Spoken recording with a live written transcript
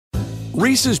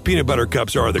Reese's peanut butter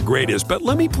cups are the greatest, but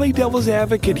let me play devil's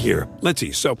advocate here. Let's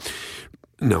see. So,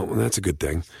 no, that's a good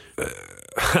thing.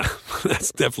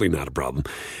 That's definitely not a problem.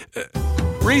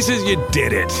 Reese's, you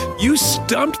did it. You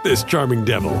stumped this charming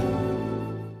devil.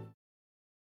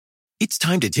 It's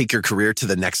time to take your career to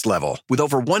the next level. With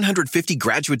over 150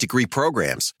 graduate degree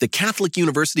programs, the Catholic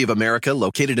University of America,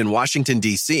 located in Washington,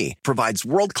 D.C., provides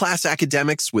world-class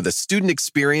academics with a student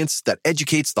experience that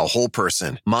educates the whole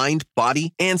person, mind,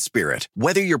 body, and spirit.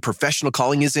 Whether your professional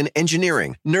calling is in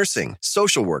engineering, nursing,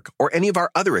 social work, or any of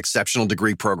our other exceptional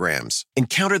degree programs,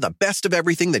 encounter the best of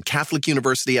everything that Catholic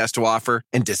University has to offer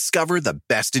and discover the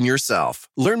best in yourself.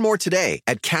 Learn more today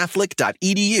at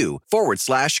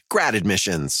catholic.edu/grad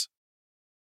admissions.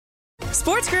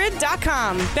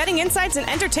 SportsGrid.com. Betting insights and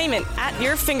entertainment at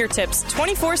your fingertips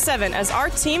 24/7 as our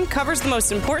team covers the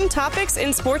most important topics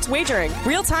in sports wagering.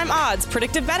 Real-time odds,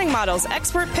 predictive betting models,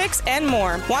 expert picks, and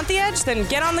more. Want the edge? Then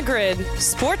get on the grid.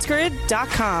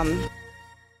 SportsGrid.com.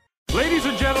 Ladies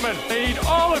and gentlemen, I need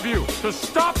all of you to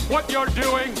stop what you're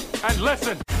doing and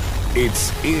listen.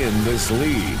 It's in this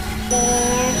league.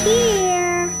 They're here.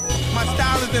 My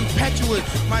style is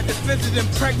impetuous. My defense is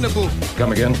impregnable.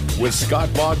 Come again? With Scott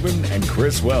Bogman and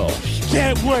Chris Welsh.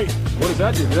 Can't wait. What does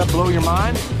that do? Did that blow your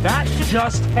mind? That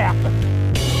just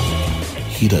happened.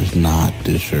 He does not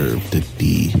deserve the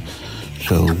D.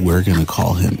 So we're going to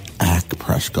call him Ack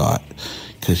Prescott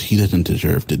because he doesn't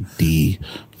deserve the D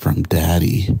from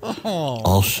Daddy. Oh.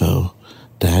 Also,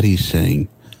 Daddy's saying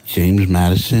James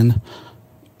Madison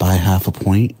by half a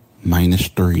point,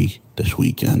 -3 this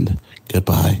weekend.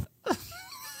 Goodbye.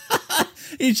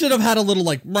 He should have had a little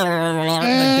like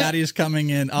Daddy's coming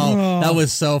in. Oh, that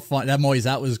was so fun. That Moyes,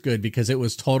 that was good because it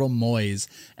was total Moyes.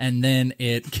 And then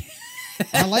it.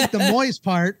 I like the Moyes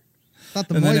part. Thought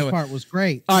the Moyes part was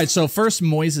great. All right, so first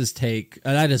Moyes' take.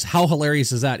 That is, how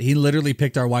hilarious is that? He literally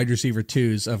picked our wide receiver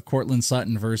twos of Cortland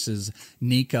Sutton versus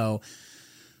Nico.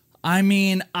 I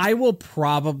mean, I will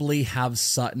probably have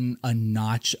Sutton a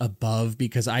notch above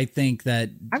because I think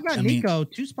that I've got Nico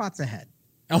 2 spots ahead.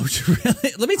 Oh,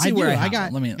 really? Let me see where I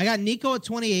got. I got Nico at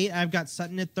 28. I've got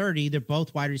Sutton at 30. They're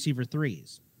both wide receiver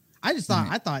 3s. I just thought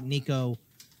I thought Nico.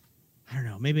 I don't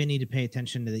know. Maybe I need to pay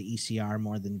attention to the ECR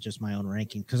more than just my own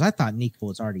ranking because I thought Nico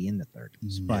was already in the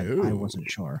 30s, but I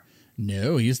wasn't sure.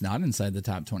 No, he's not inside the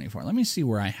top 24. Let me see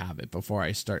where I have it before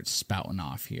I start spouting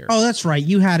off here. Oh, that's right.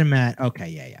 You had him at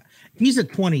yeah. He's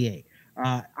at 28.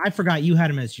 I forgot you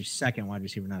had him as your second wide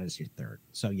receiver, not as your third.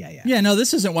 So yeah. Yeah, no,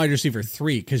 this isn't wide receiver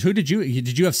 3 because who did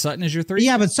you have Sutton as your 3?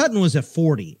 Yeah, but Sutton was at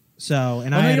 40. So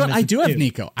and I do have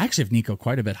Nico. I actually have Nico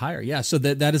quite a bit higher. Yeah, so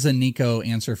that is a Nico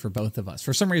answer for both of us.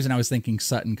 For some reason, I was thinking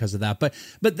Sutton because of that. But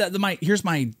here's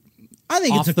my. I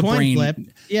think it's a coin flip.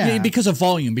 Yeah, because of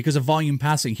volume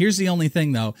passing. Here's the only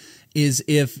thing though, is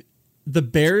if the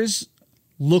Bears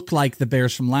look like the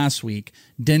Bears from last week,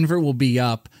 Denver will be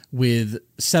up with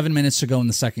 7 minutes to go in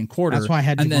the second quarter. That's why I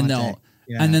had and then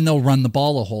they'll run the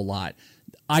ball a whole lot.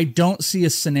 I don't see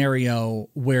a scenario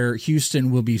where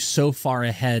Houston will be so far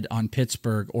ahead on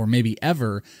Pittsburgh or maybe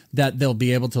ever that they'll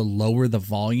be able to lower the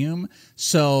volume.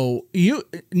 So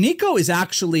Nico is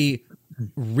actually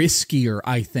riskier,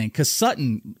 I think, because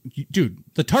Sutton, dude,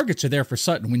 the targets are there for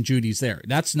Sutton when Judy's there.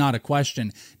 That's not a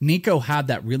question. Nico had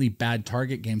that really bad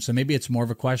target game, so maybe it's more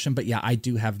of a question. But yeah, I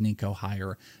do have Nico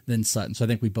higher than Sutton, so I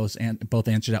think we both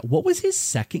answered that. What was his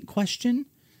second question?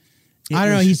 I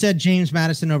don't know. He said James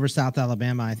Madison over South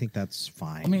Alabama. I think that's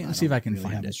fine. Let me see if I can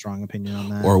find a strong opinion on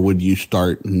that. Or would you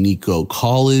start Nico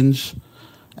Collins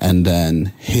and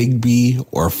then Higbee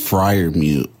or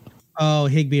Freiermuth? Oh,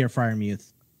 Higbee or Freiermuth.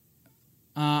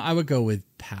 I would go with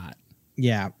Pat.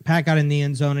 Yeah, Pat got in the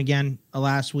end zone again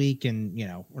last week, and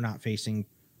we're not facing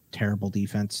terrible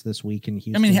defense this week in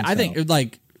Houston. I mean, I think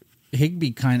like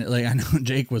Higbee kind of like, I know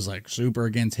Jake was like super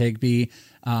against Higbee.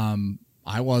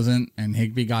 I wasn't, and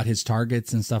Higbee got his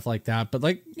targets and stuff like that. But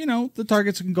like, the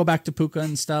targets can go back to Puka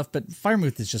and stuff, but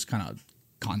Freiermuth is just kind of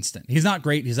constant. He's not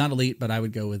great. He's not elite, but I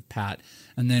would go with Pat.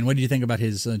 And then what do you think about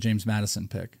his James Madison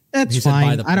pick? That's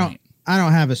fine. I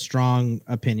don't have a strong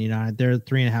opinion on it. They're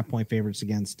 3.5 point favorites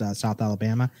against South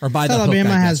Alabama. Or by the Alabama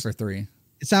hook, I guess, for 3.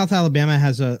 South Alabama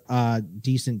has a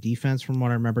decent defense from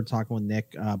what I remember talking with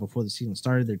Nick before the season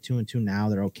started. They're 2-2 now.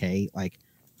 They're okay. Like,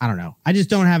 I don't know. I just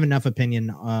don't have enough opinions.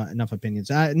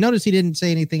 Notice he didn't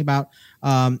say anything about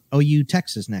OU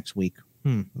Texas next week.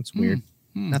 That's weird.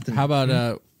 Nothing. How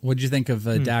about what did you think of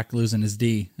Dak losing his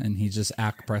D and he just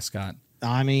Ack Prescott?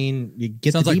 I mean, you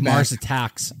get sounds the like D Mars back.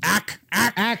 Attacks. Ack.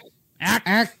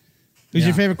 Who's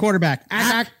your favorite quarterback?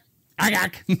 Ack.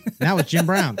 Ack. That was Jim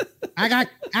Brown. Ack.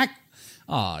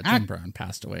 Oh, Jim Brown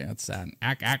passed away. That's sad.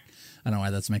 I don't know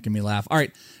why that's making me laugh. All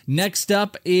right. Next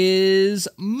up is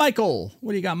Michael.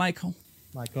 What do you got, Michael?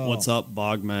 What's up,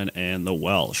 Bogman and the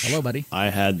Welsh? Hello, buddy.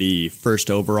 I had the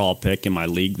first overall pick in my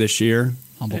league this year.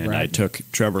 Humble and brag. I took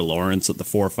Trevor Lawrence at the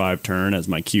 4-5 turn as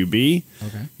my QB.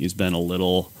 Okay. He's been a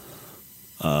little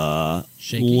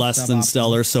Shaky. less than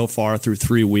stellar so far through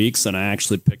 3 weeks, and I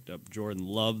actually picked up Jordan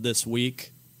Love this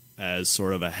week as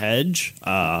sort of a hedge.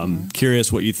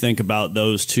 Curious what you think about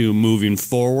those two moving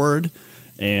forward,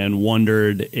 and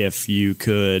wondered if you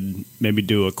could maybe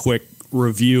do a quick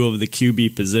review of the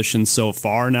QB position so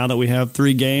far now that we have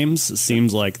 3 games. It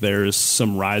seems like there's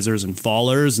some risers and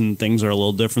fallers, and things are a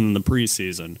little different than the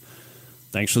preseason.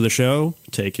 Thanks for the show.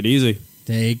 Take it easy.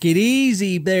 Take it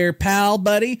easy there, pal,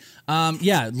 buddy.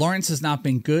 Lawrence has not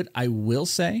been good, I will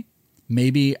say.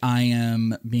 Maybe I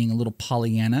am being a little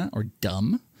Pollyanna or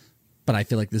dumb, but I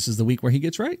feel like this is the week where he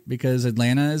gets right, because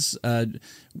Atlanta is,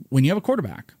 when you have a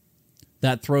quarterback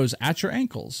that throws at your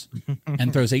ankles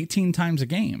and throws 18 times a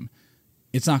game,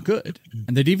 it's not good.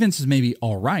 And the defense is maybe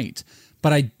all right,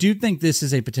 but I do think this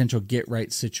is a potential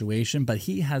get-right situation, but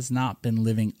he has not been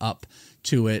living up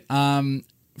to it.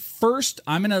 First,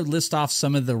 I'm going to list off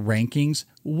some of the rankings.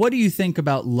 What do you think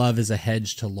about Love as a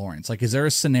hedge to Lawrence? Like, is there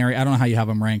a scenario? I don't know how you have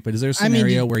him ranked, but is there a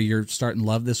scenario where you're starting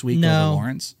Love this week over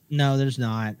Lawrence? No, there's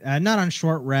not. Not on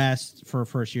short rest for a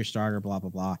first-year starter, blah,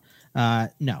 blah, blah.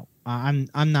 No,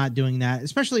 I'm not doing that,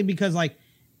 especially because, like,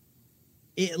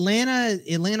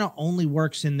 Atlanta only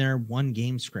works in their one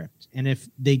game script, and if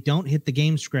they don't hit the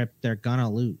game script, they're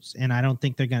gonna lose. And I don't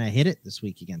think they're gonna hit it this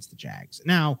week against the Jags.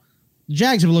 Now, the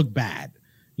Jags have looked bad,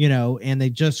 and they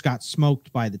just got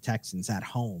smoked by the Texans at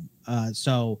home. But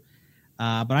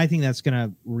I think that's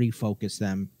gonna refocus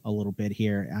them a little bit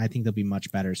here. I think they'll be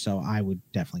much better. So I would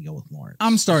definitely go with Lawrence.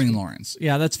 I'm starting Lawrence.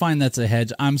 Yeah, that's fine. That's a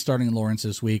hedge. I'm starting Lawrence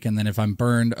this week, and then if I'm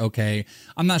burned, okay.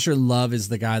 I'm not sure Love is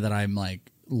the guy that I'm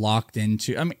like locked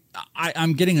into. I mean,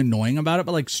 I'm getting annoying about it,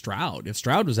 but like Stroud, if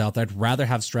Stroud was out there, I'd rather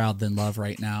have Stroud than Love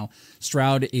right now.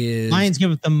 Stroud is Lions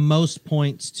give up the most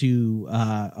points to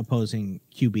opposing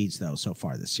QBs though so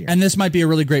far this year, and this might be a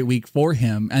really great week for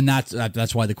him, and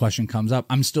that's why the question comes up.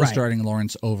 I'm still starting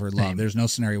Lawrence over Love. There's no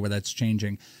scenario where that's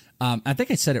changing. I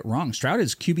think I said it wrong. Stroud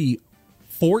is QB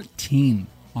 14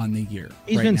 on the year.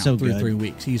 He's been so through good. 3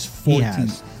 weeks. He's 14.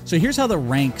 So here's how the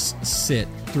ranks sit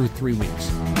through 3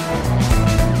 weeks.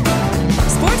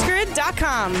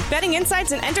 SportsGrid.com. Betting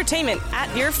insights and entertainment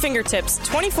at your fingertips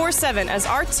 24/7 as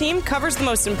our team covers the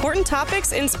most important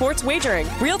topics in sports wagering.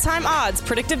 Real-time odds,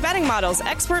 predictive betting models,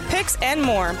 expert picks, and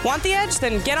more. Want the edge?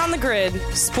 Then get on the grid.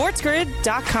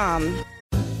 SportsGrid.com.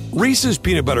 Reese's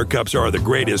peanut butter cups are the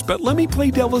greatest, but let me play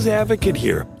devil's advocate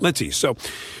here. Let's see. So,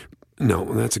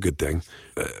 no, that's a good thing.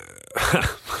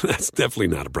 That's definitely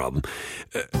not a problem.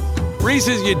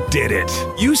 Reese's, you did it.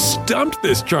 You stumped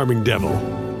this charming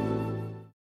devil.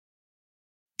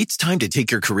 It's time to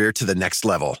take your career to the next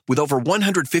level. With over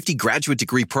 150 graduate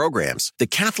degree programs, the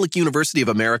Catholic University of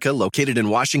America, located in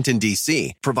Washington,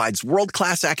 D.C., provides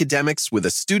world-class academics with a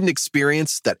student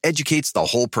experience that educates the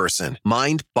whole person,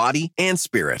 mind, body, and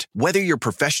spirit. Whether your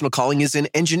professional calling is in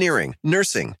engineering,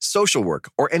 nursing, social work,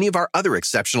 or any of our other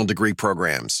exceptional degree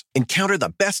programs, encounter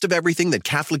the best of everything that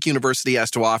Catholic University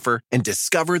has to offer and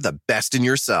discover the best in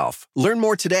yourself. Learn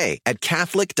more today at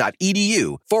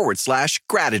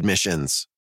catholic.edu/grad admissions.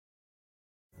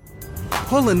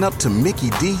 Pulling up to Mickey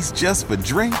D's just for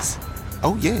drinks?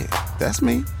 Oh yeah, that's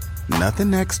me.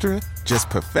 Nothing extra, just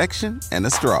perfection and a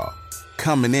straw.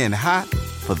 Coming in hot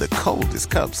for the coldest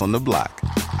cups on the block.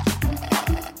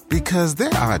 Because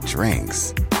there are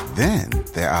drinks. Then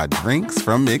there are drinks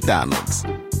from McDonald's.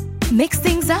 Mix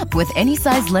things up with any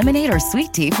size lemonade or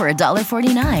sweet tea for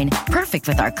 $1.49. Perfect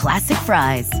with our classic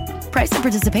fries. Price and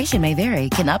participation may vary.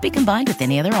 Cannot be combined with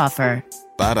any other offer.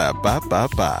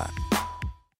 Ba-da-ba-ba-ba.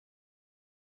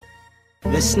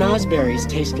 The snozberries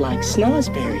taste like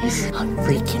snozberries. I'm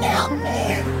freaking out,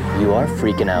 man. You are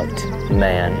freaking out,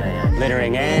 man.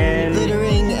 Littering and...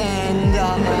 Littering and...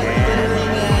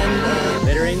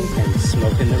 Littering and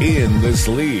smoking the... In this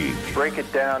league. Break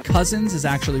it down. Cousins is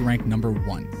actually ranked number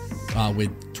 1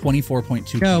 with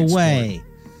 24.2 No points way.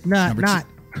 Scored. Not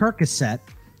Percocet.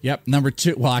 Yep, number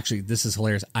 2. Well, actually, this is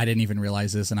hilarious. I didn't even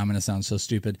realize this, and I'm going to sound so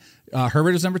stupid.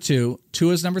 Herbert is number 2.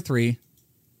 Tua is number 3.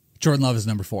 Jordan Love is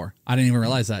number 4. I didn't even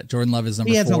realize that. Jordan Love is number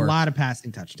 4. He has a lot of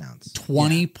passing touchdowns.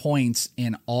 20 points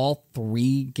in all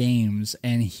 3 games,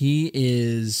 and he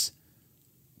is,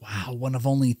 one of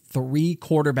only 3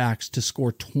 quarterbacks to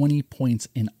score 20 points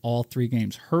in all 3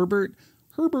 games. Herbert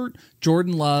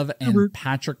Jordan Love and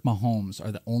Patrick Mahomes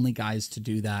are the only guys to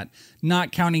do that,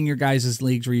 not counting your guys'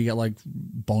 leagues where you get like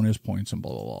bonus points and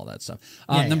blah, blah, blah, all that stuff.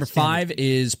 Number 5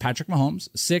 is Patrick Mahomes.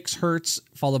 6, Hurts,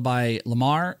 followed by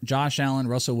Lamar, Josh Allen,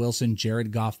 Russell Wilson,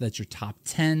 Jared Goff. That's your top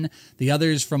 10. The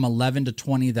others from 11 to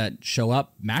 20 that show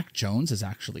up, Mac Jones is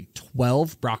actually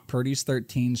 12, Brock Purdy's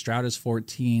 13, Stroud is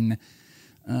 14,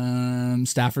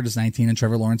 Stafford is 19, and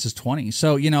Trevor Lawrence is 20.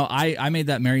 So, I made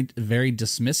that very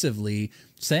dismissively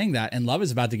saying that, and Love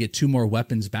is about to get 2 more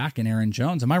weapons back in Aaron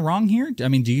Jones. Am I wrong here? I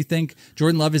mean, do you think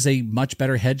Jordan Love is a much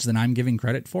better hedge than I'm giving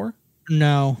credit for?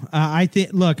 No, I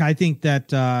think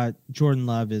that Jordan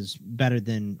Love is better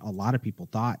than a lot of people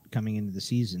thought coming into the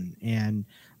season. And,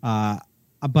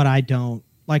 but I don't,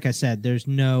 like I said, there's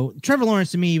no Trevor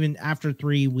Lawrence to me, even after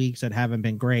 3 weeks that haven't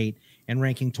been great and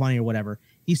ranking 20 or whatever,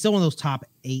 he's still one of those top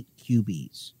 8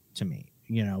 QBs to me.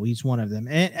 He's one of them.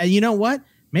 And you know what?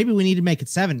 Maybe we need to make it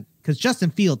 7 because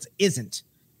Justin Fields isn't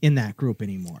in that group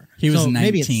anymore. He was 19.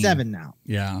 Maybe it's 7 now.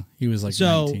 Yeah, he was like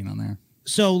 19 on there.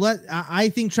 So I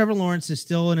think Trevor Lawrence is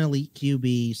still an elite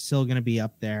QB, still going to be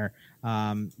up there.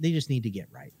 They just need to get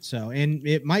right. So, and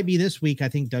it might be this week. I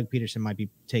think Doug Peterson might be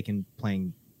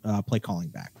playing play calling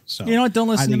back. So you know what? Don't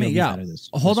listen to me. Yeah,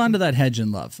 hold on to that hedge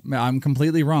in Love. I'm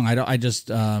completely wrong. I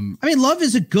mean, Love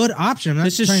is a good option. I'm not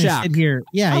this is trying to Shaq. sit here.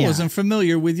 Yeah, I wasn't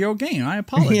familiar with your game. I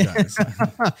apologize.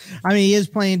 I mean, he is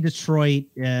playing Detroit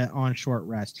on short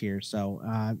rest here. So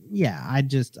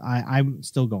I'm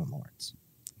still going Lawrence.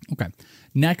 Okay.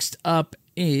 Next up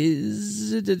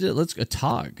is let's go.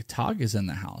 Tog is in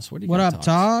the house. What up,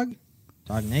 Tog?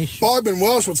 Tog Nation. Bogman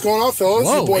Welsh, what's going on, fellas?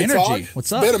 Whoa, your boy energy. Tog.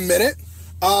 What's up? It's been a minute.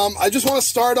 I just want to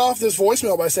start off this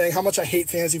voicemail by saying how much I hate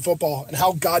fantasy football and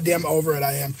how goddamn over it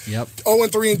I am. Yep.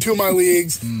 0-3 in 2 of my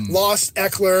leagues. Lost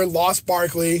Eckler, lost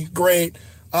Barkley. Great.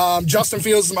 Justin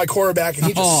Fields is my quarterback, and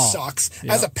he just sucks.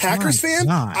 Yep. As a Packers fan,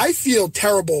 I feel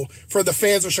terrible for the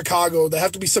fans of Chicago that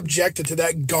have to be subjected to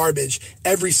that garbage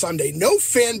every Sunday. No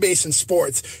fan base in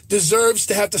sports deserves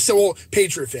to have to say, well,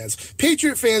 Patriot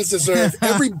fans deserve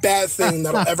every bad thing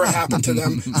that'll ever happen to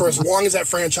them for as long as that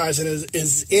franchise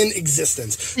is in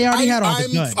existence. They already had all the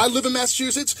good. I live in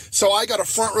Massachusetts, so I got a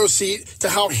front row seat to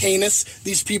how heinous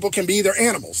these people can be. They're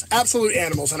animals, absolute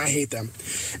animals, and I hate them.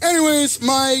 Anyways,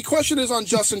 my question is on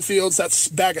Justin Fields, that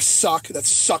bag of suck, that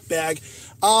suck bag.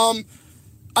 I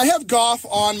have Goff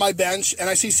on my bench, and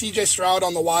I see CJ Stroud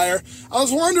on the wire. I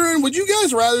was wondering, would you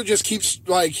guys rather just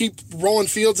keep rolling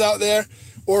Fields out there,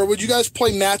 or would you guys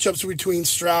play matchups between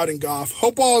Stroud and Goff?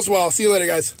 Hope all is well. See you later,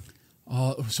 guys.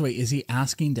 Oh, so wait, is he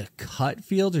asking to cut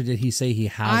Fields, or did he say he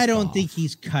has? I don't think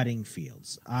he's cutting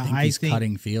Fields. I think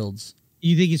cutting Fields.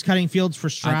 You think he's cutting Fields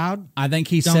for Stroud? I think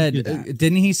he said,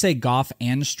 didn't he say Goff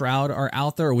and Stroud are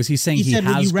out there, or was he saying he said,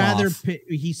 has Goff?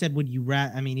 He said, would you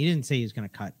rather, I mean, he didn't say he was going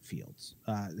to cut Fields.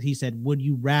 He said, would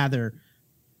you rather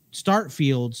start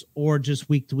Fields or just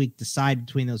week to week decide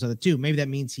between those other two? Maybe that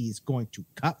means he's going to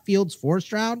cut Fields for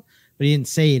Stroud, but he didn't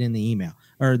say it in the email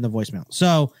or in the voicemail.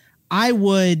 So I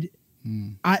would,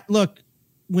 look,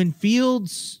 when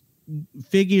Fields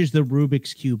figures the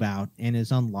Rubik's Cube out and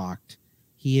is unlocked,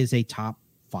 he is a top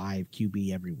 5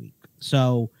 QB every week.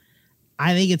 So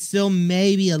I think it's still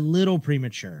maybe a little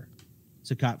premature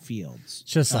to cut Fields.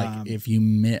 Just like if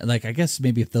you, I guess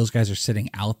maybe if those guys are sitting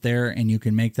out there and you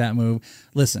can make that move.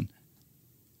 Listen,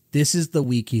 this is the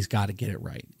week he's got to get it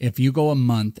right. If you go a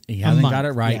month, he hasn't got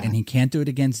it right, and he can't do it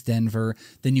against Denver,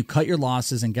 then you cut your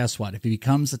losses, and guess what? If he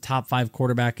becomes a top 5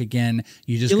 quarterback again,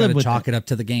 you just got to chalk it up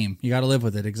to the game. You got to live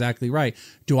with it. Exactly right.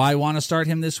 Do I want to start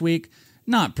him this week?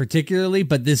 Not particularly,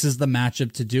 but this is the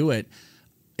matchup to do it.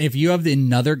 If you have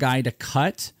another guy to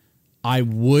cut, I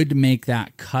would make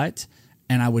that cut,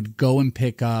 and I would go and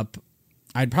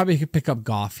I'd probably pick up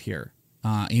Goff here,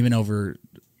 even over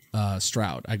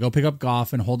Stroud. I go pick up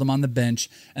Goff and hold him on the bench,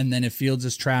 and then if Fields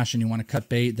is trash and you want to cut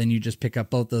bait, then you just pick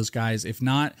up both those guys. If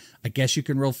not, I guess you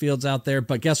can roll Fields out there,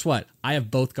 but guess what? I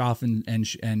have both Goff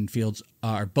and Fields,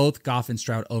 or both Goff and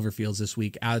Stroud over Fields this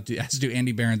week, as do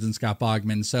Andy Behrens and Scott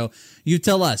Bogman. So you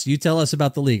tell us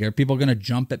about the league. Are people going to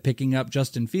jump at picking up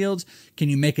Justin Fields? Can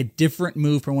you make a different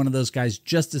move for one of those guys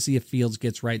just to see if Fields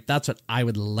gets right? That's what I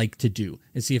would like to do,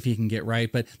 is see if he can get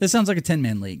right. But this sounds like a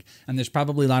 10-man league, and there's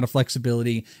probably a lot of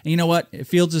flexibility. And you know what? If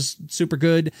Fields is super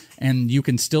good and you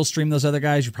can still stream those other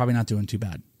guys, you're probably not doing too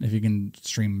bad. If you can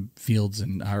stream Fields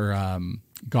or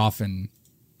Goff and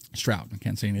Stroud, I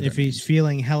can't say anything. If he's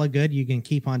feeling hella good, you can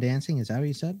keep on dancing. Is that what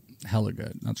you said? Hella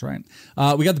good. That's right.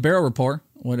 We got the Barrow Report.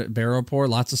 Barrow Report?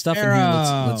 Lots of stuff in here.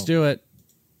 Let's do it.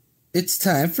 It's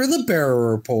time for the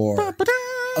Barrow Report.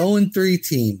 0-3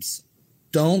 teams.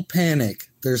 Don't panic.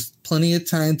 There's plenty of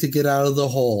time to get out of the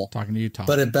hole. Talking to you, Tom.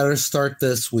 But it better start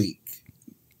this week.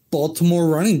 Baltimore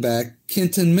running back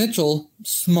Kenton Mitchell,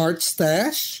 smart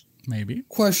stash? Maybe.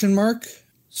 Question mark.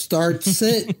 Start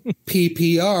sit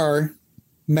PPR,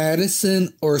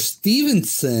 Madison or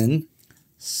Stevenson?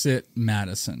 Sit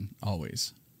Madison,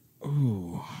 always.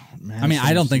 Ooh. I mean,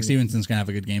 I don't think Stevenson's going to have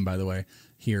a good game, by the way,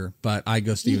 here, but I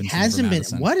go Stevenson. He hasn't been.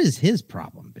 What has his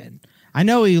problem been? I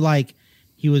know he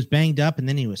was banged up and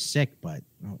then he was sick, but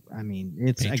I mean,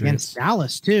 it's Patriots. Against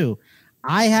Dallas too.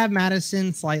 I have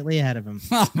Madison slightly ahead of him.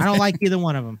 I don't like either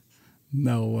one of them.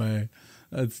 No way.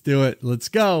 Let's do it. Let's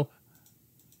go.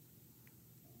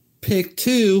 Pick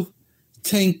 2,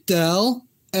 Tank Dell,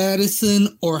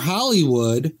 Addison, or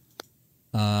Hollywood.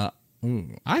 I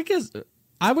guess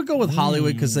I would go with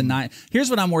Hollywood because here's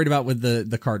what I'm worried about with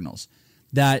the Cardinals.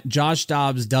 That Josh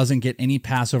Dobbs doesn't get any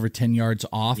pass over 10 yards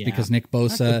off because Nick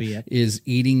Bosa is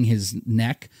eating his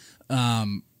neck.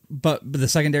 But the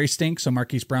secondary stinks, so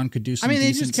Marquise Brown could do some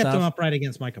decent stuff. They just kept him upright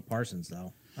against Micah Parsons,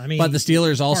 though. But the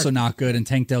Steelers also not good, and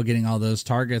Tank Dell getting all those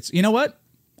targets. You know what?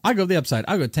 I'll go the upside.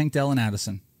 I'll go Tank Dell and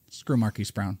Addison. Screw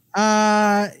Marquise Brown.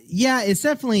 Yeah, it's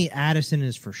definitely Addison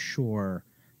is for sure.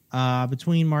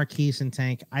 Between Marquise and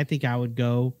Tank, I think I would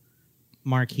go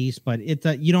Marquise, but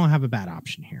you don't have a bad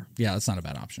option here. Yeah, it's not a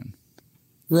bad option.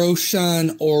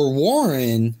 Roshan or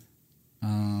Warren?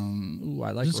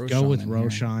 I like Just Roshan go with in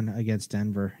Roshan against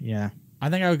Denver. Yeah, I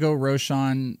think I would go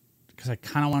Roshan because I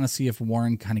kind of want to see if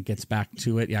Warren kind of gets back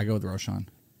to it. Yeah, I go with Roshan.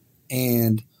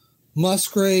 And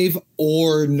Musgrave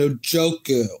or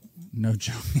Njoku? No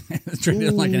joke.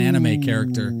 Treated like an anime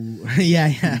character.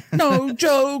 Yeah. No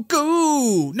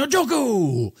Joku.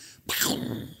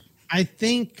 I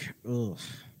think.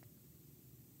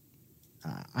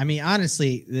 I mean,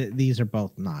 honestly, these are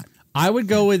both not. I would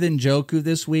go with Njoku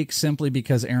this week simply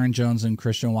because Aaron Jones and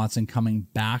Christian Watson coming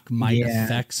back might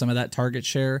affect some of that target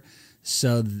share.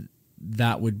 So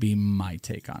that would be my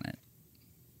take on it.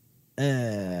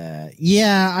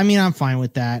 Yeah, I mean, I'm fine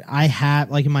with that. I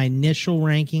have, in my initial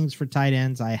rankings for tight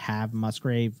ends, I have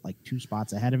Musgrave 2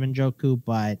 spots ahead of Njoku,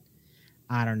 but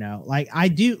I don't know.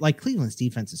 Cleveland's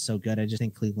defense is so good. I just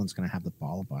think Cleveland's going to have the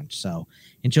ball a bunch. So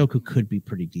Njoku could be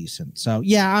pretty decent. So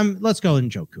yeah, let's go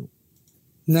Njoku.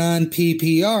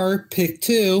 Non-PPR, pick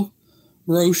 2,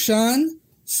 Roshan,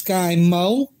 Sky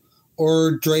Mo,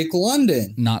 or Drake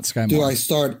London? Not Sky Mo. Do I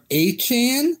start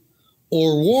Achane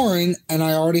or Warren, and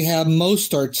I already have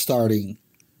Mostert starting?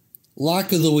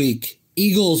 Lock of the week,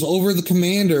 Eagles over the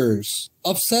Commanders.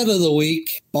 Upset of the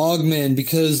week, Bogman,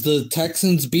 because the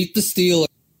Texans beat the Steelers.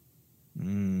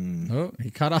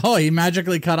 He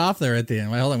magically cut off there at the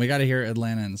end. Wait, hold on, we got to hear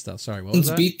Atlanta and stuff. Sorry, what was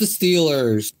that? Beat the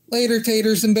Steelers. Later,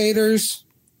 taters and baiters.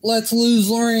 Let's lose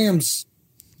the Rams.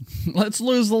 Let's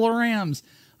lose the Rams.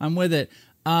 I'm with it.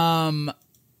 What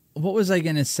was I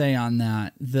going to say on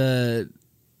that?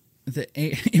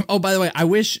 Oh, by the way, I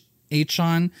wish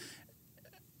Achane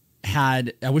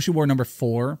I wish he wore number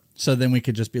 4, so then we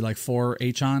could just be like 4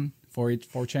 Achane,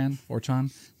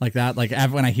 4chan, like that. Like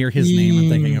when I hear his name, I'm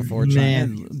thinking of 4chan.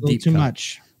 Man, a little too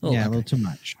much. A little too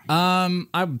much.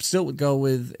 I still would go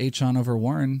with Achane over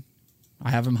Warren. I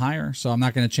have him higher, so I'm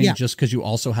not going to change just because you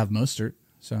also have Mostert.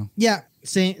 So yeah,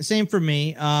 same for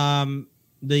me.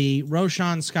 The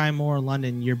Roshan, Sky Moore,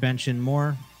 London, you're benching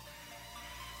Moore.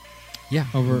 Yeah,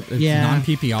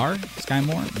 non-PPR, Sky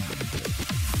Moore.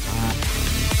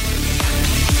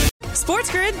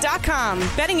 SportsGrid.com.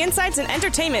 Betting insights and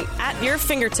entertainment at your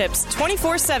fingertips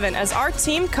 24/7 as our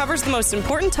team covers the most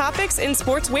important topics in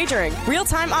sports wagering.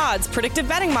 Real-time odds, predictive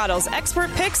betting models, expert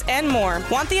picks, and more.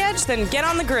 Want the edge? Then get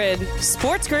on the grid.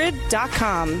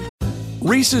 SportsGrid.com.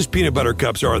 Reese's peanut butter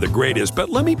cups are the greatest, but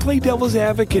let me play devil's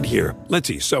advocate here. Let's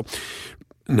see. So,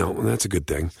 no, that's a good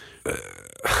thing.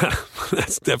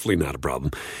 That's definitely not a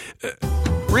problem.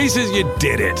 Reese's, you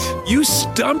did it. You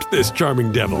stumped this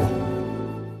charming devil.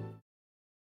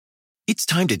 It's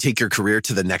time to take your career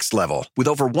to the next level. With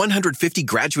over 150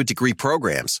 graduate degree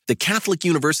programs, the Catholic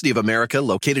University of America,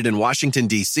 located in Washington,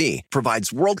 D.C.,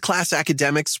 provides world-class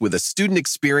academics with a student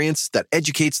experience that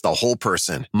educates the whole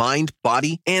person, mind,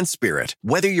 body, and spirit.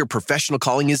 Whether your professional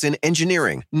calling is in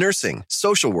engineering, nursing,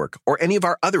 social work, or any of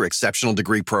our other exceptional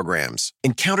degree programs,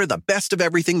 encounter the best of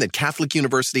everything that Catholic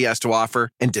University has to offer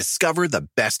and discover the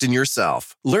best in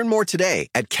yourself. Learn more today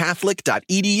at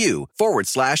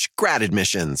catholic.edu/grad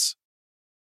admissions.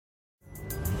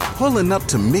 Pulling up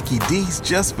to Mickey D's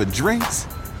just for drinks?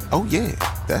 Oh yeah,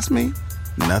 that's me.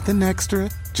 Nothing extra,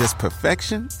 just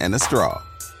perfection and a straw.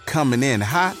 Coming in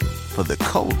hot for the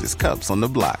coldest cups on the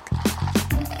block.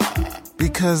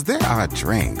 Because there are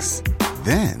drinks.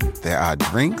 Then there are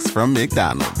drinks from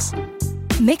McDonald's.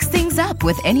 Mix things up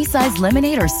with any size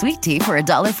lemonade or sweet tea for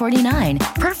 $1.49.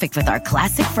 Perfect with our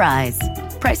classic fries.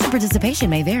 Price and participation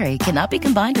may vary. Cannot be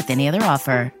combined with any other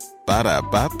offer.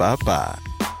 Ba-da-ba-ba-ba.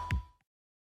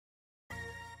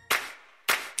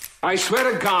 I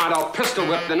swear to God, I'll pistol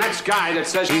whip the next guy that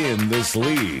says... In this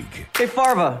league. Hey,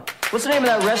 Farva, what's the name of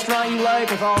that restaurant you like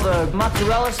with all the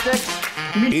mozzarella sticks?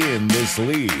 In this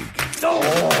league.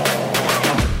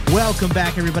 Welcome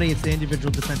back, everybody. It's the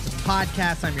Individual Defensive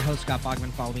Podcast. I'm your host, Scott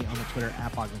Bogman. Follow me on the Twitter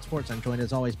at Bogman Sports. I'm joined,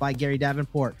 as always, by Gary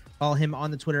Davenport. Follow him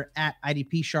on the Twitter at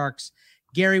IDP Sharks.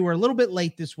 Gary, we're a little bit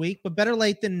late this week, but better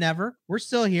late than never. We're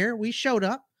still here. We showed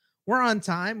up. We're on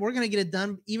time. We're going to get it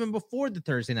done even before the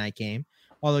Thursday night game.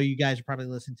 Although you guys are probably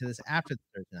listening to this after the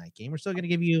Thursday night game, we're still going to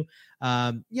give you,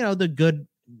 the good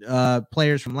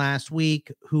players from last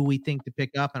week, who we think to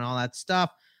pick up and all that stuff.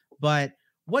 But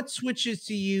what switches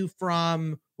to you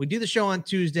from we do the show on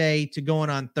Tuesday to going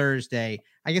on Thursday?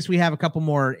 I guess we have a couple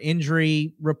more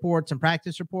injury reports and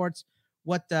practice reports.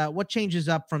 What changes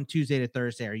up from Tuesday to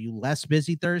Thursday? Are you less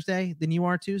busy Thursday than you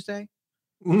are Tuesday?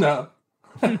 No,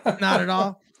 not at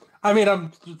all. I mean,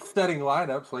 I'm setting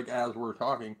lineups like as we're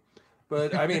talking.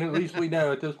 But, I mean, at least we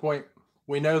know at this point,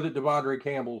 we know that Devondre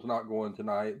Campbell's not going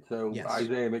tonight. So yes.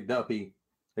 Isaiah McDuffie,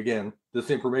 again,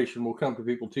 this information will come to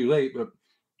people too late. But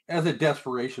as a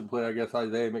desperation play, I guess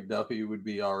Isaiah McDuffie would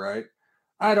be all right.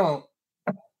 The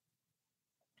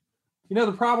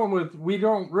problem with we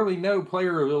don't really know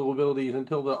player availabilities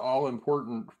until the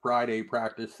all-important Friday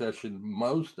practice session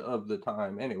most of the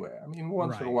time anyway. I mean,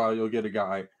 once in a while you'll get a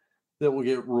guy that will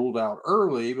get ruled out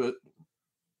early, but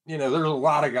there's a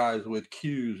lot of guys with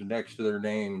Q's next to their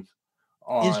names.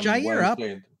 Is Jair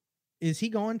Wednesday. Up? Is he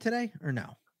going today or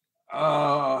no?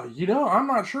 I'm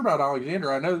not sure about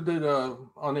Alexander. I know that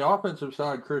on the offensive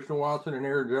side, Christian Watson and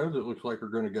Aaron Jones, it looks like are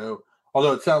going to go.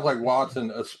 Although it sounds like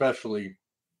Watson especially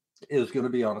is going to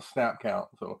be on a snap count.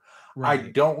 So I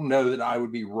don't know that I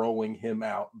would be rolling him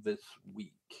out this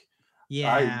week.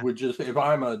 Yeah. I would just, if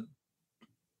I'm a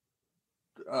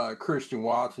Christian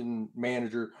Watson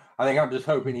manager, I think I'm just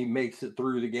hoping he makes it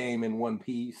through the game in one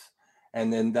piece,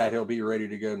 and then that he'll be ready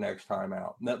to go next time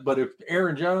out. But if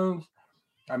Aaron Jones,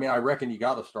 I mean, I reckon you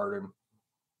got to start him.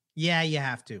 Yeah, you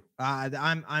have to.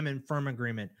 I'm in firm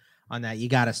agreement on that. You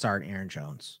got to start Aaron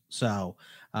Jones. So,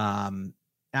 I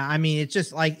mean, it's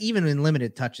just like even in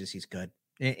limited touches, he's good.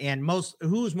 And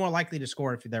who's more likely to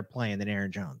score if they're playing than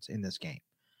Aaron Jones in this game?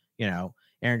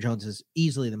 Aaron Jones is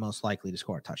easily the most likely to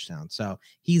score a touchdown. So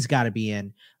he's got to be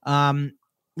in.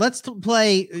 Let's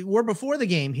play. We're before the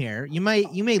game here. You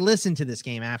may listen to this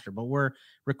game after, but we're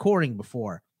recording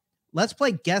before. Let's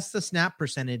play guess the snap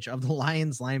percentage of the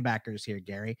Lions linebackers here,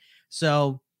 Gary.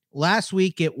 So last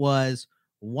week it was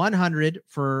 100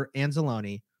 for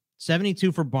Anzalone,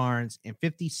 72 for Barnes, and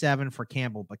 57 for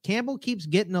Campbell. But Campbell keeps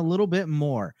getting a little bit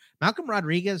more. Malcolm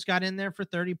Rodriguez got in there for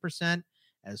 30%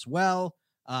 as well.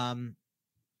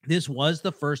 This was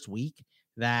the first week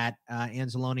that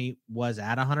Anzalone was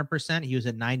at 100%. He was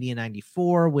at 90 and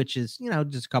 94, which is,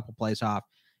 just a couple plays off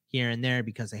here and there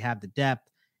because they have the depth.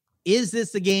 Is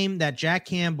this the game that Jack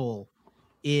Campbell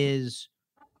is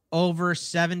over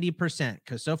 70%?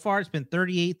 Because so far it's been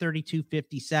 38, 32,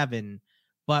 57.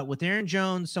 But with Aaron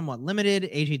Jones somewhat limited,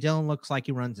 A.J. Dillon looks like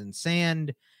he runs in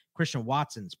sand. Christian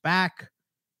Watson's back.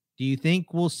 Do you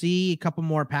think we'll see a couple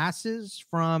more passes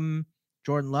from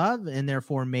Jordan Love, and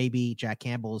therefore maybe Jack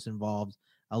Campbell is involved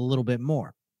a little bit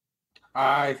more?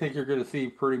 I think you're going to see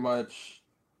pretty much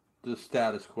the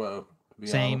status quo. To be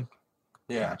Same. Honest.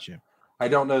 Yeah. Gotcha. I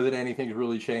don't know that anything's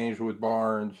really changed with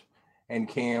Barnes and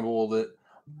Campbell. That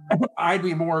I'd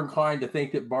be more inclined to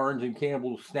think that Barnes and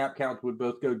Campbell's snap counts would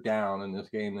both go down in this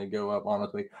game than go up,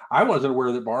 honestly. I wasn't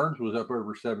aware that Barnes was up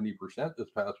over 70%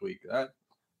 this past week. That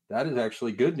is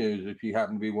actually good news if you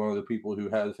happen to be one of the people who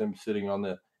has him sitting on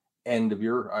the end of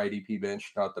your IDP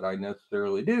bench. Not that I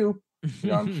necessarily do.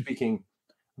 I'm speaking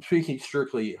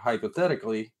strictly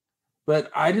hypothetically, but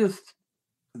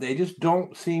they just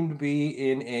don't seem to be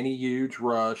in any huge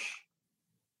rush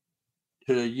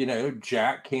to,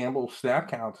 jack Campbell's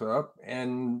snap counts up.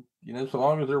 And, so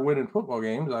long as they're winning football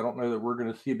games, I don't know that we're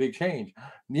going to see a big change.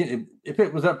 If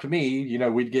it was up to me,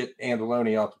 we'd get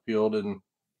Anzalone off the field and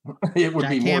it would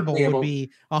Jack be Campbell more Campbell. Would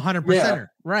be 100%.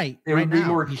 Right. It right would be now,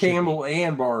 more Campbell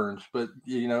and Barnes, but,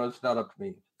 it's not up to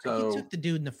me. So he took the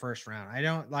dude in the first round. I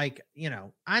don't I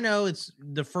know it's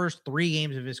the first 3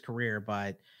 games of his career,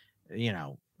 but,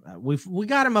 we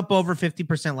got him up over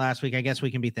 50% last week. I guess we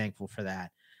can be thankful for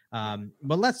that.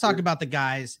 But let's talk about the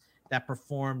guys that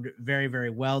performed very, very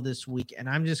well this week. And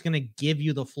I'm just going to give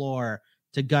you the floor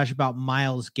to gush about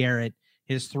Myles Garrett,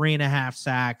 his 3.5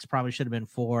 sacks, probably should have been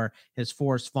 4, his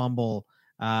forced fumble.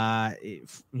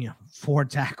 4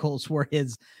 tackles were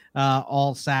his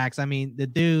all sacks. I mean, the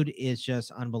dude is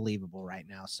just unbelievable right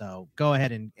now. So go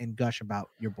ahead and gush about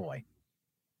your boy.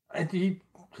 And he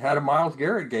had a Myles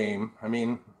Garrett game. I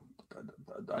mean,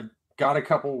 I got a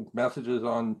couple messages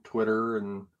on Twitter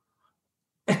and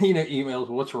emails.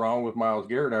 What's wrong with Myles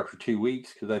Garrett after 2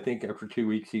 weeks? Because I think after 2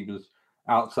 weeks he was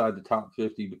outside the top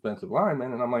 50 defensive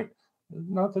linemen, and I'm like, there's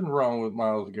nothing wrong with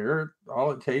Myles Garrett.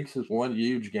 All it takes is one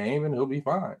huge game, and he'll be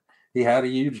fine. He had a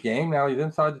huge game. Now he's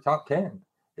inside the top 10.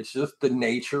 It's just the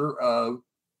nature of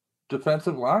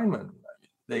defensive linemen.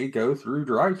 They go through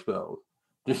dry spells.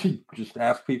 Just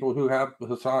ask people who have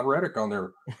Hassan Reddick on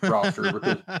their roster.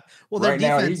 Because well, their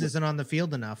defense isn't on the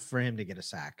field enough for him to get a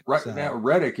sack. Right now,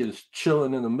 Reddick is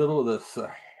chilling in the middle of the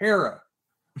Sahara.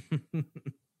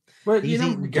 But,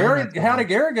 Garrett had a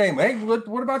Garrett game. Hey,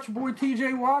 what about your boy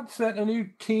TJ Watt setting a new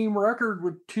team record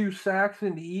with 2 sacks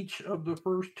in each of the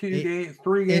first 3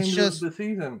 games of the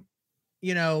season?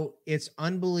 It's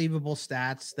unbelievable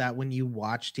stats that when you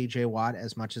watch TJ Watt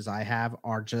as much as I have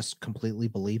are just completely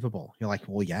believable. You're like,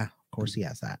 well, yeah, of course he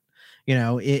has that.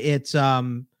 It's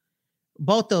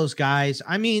both those guys.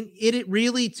 I mean, it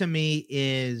really to me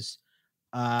is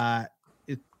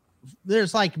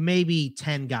there's like maybe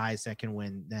 10 guys that can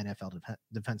win the NFL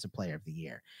Defensive Player of the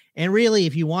Year. And really,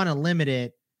 if you want to limit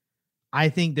it, I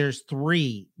think there's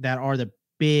 3 that are the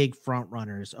big front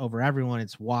runners over everyone.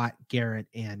 It's Watt, Garrett,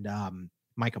 and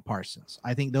Micah Parsons.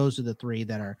 I think those are the 3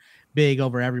 that are big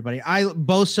over everybody.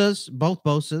 Both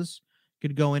Bosa's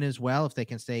could go in as well if they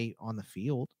can stay on the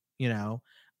field,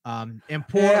 and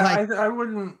poor. I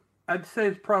wouldn't. I'd say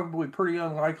it's probably pretty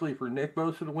unlikely for Nick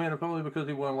Bosa to win, if only because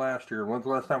he won last year. When's the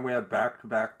last time we had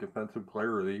back-to-back Defensive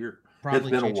Player of the Year? Probably it's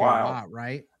been J.J. a while, Watt,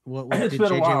 right? What it's did been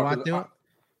J.J. a while, Watt do it?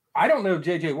 I don't know if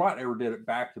J.J. Watt ever did it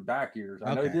back-to-back years.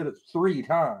 I know he did it 3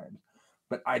 times,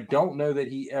 but I don't know that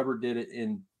he ever did it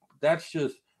in. That's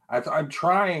just. I'm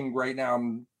trying right now.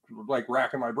 I'm like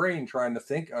racking my brain trying to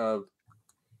think of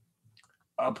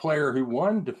a player who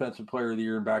won Defensive Player of the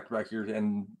Year in back-to-back years,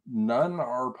 and none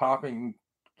are popping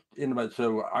into my.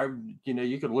 So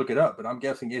you could look it up, but I'm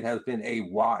guessing it has been a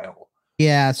while.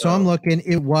 Yeah, so I'm looking.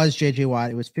 It was J.J. Watt.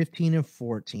 It was 15 and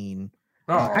 14.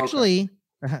 Actually,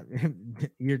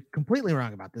 you're completely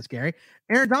wrong about this, Gary.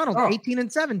 Aaron Donald, 18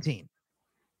 and 17.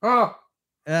 Yeah,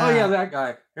 that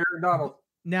guy, Aaron Donald.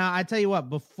 Now, I tell you what,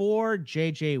 before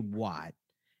J.J. Watt,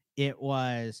 it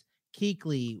was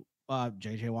Kuechly,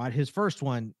 J.J. Watt, his first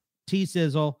one, T.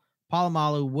 Sizzle,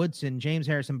 Palomalu, Woodson, James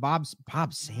Harrison, Bob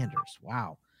Sanders.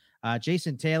 Wow.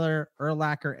 Jason Taylor,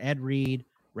 Urlacher, Ed Reed,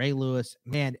 Ray Lewis.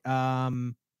 Man,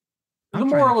 the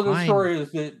moral of the story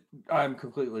is that I'm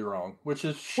completely wrong, which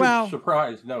should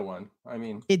surprise no one. I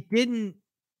mean, it didn't.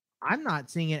 I'm not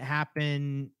seeing it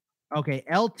happen. Okay,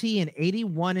 LT in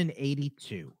 81 and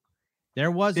 82.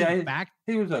 There wasn't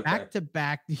he was okay. back to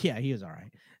back. Yeah, he was all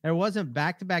right. There wasn't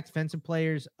back-to-back Defensive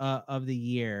Players of the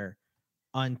Year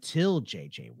until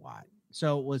J.J. Watt.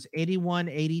 So it was 81,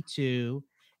 82,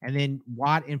 and then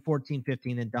Watt in 14,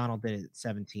 15, and Donald did it at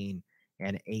 17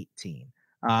 and 18.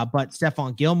 But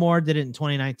Stephon Gilmore did it in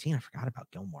 2019. I forgot about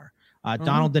Gilmore.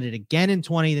 Donald did it again in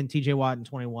 20, then TJ Watt in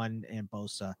 21, and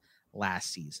Bosa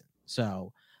last season.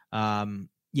 So,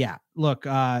 look,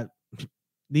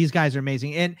 these guys are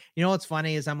amazing. And you know what's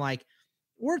funny is I'm like,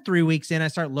 we're 3 weeks in. I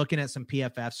start looking at some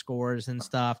PFF scores and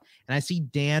stuff, and I see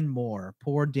Dan Moore,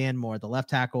 poor Dan Moore, the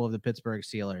left tackle of the Pittsburgh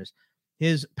Steelers.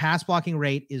 His pass blocking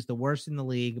rate is the worst in the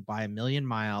league by a million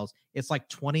miles. It's like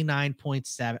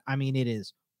 29.7. I mean, it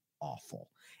is awful.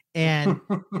 And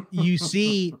you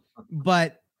see,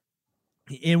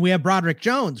 and we have Broderick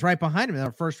Jones right behind him,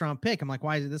 our first round pick. I'm like,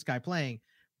 why is this guy playing?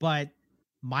 But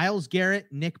Myles Garrett,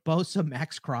 Nick Bosa,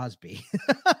 Max Crosby.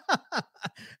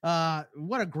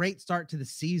 What a great start to the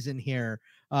season here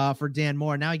for Dan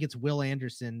Moore. Now he gets Will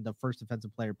Anderson, the first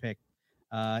defensive player pick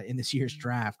in this year's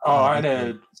draft. I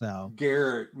know. So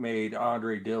Garrett made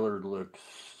Andre Dillard look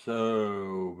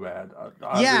so bad.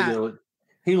 Dillard,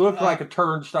 he looked like a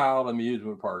turnstile at an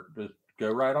amusement park. Just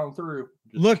go right on through.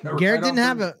 Garrett didn't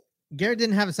have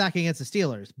a sack against the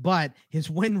Steelers, but his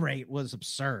win rate was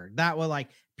absurd. That was like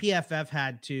PFF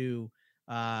had to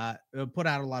put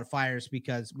out a lot of fires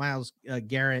because Myles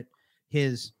Garrett,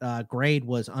 his grade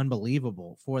was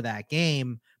unbelievable for that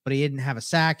game, but he didn't have a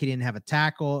sack. He didn't have a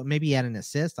tackle. Maybe he had an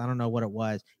assist. I don't know what it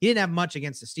was. He didn't have much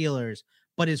against the Steelers,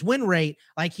 but his win rate,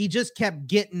 like he just kept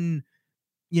getting,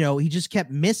 he just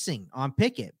kept missing on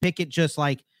Pickett. Pickett just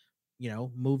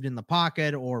moved in the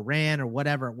pocket or ran or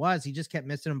whatever it was. He just kept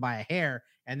missing him by a hair.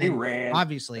 And then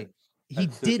obviously he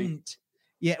didn't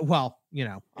Yeah, well,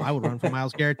 I would run for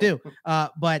Myles Garrett too.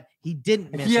 But he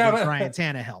didn't miss against Ryan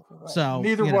Tannehill. So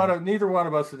neither one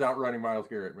of us is outrunning Myles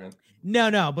Garrett, man.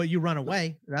 No, but you run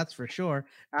away. That's for sure.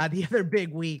 The other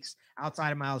big weeks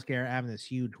outside of Myles Garrett having this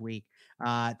huge week.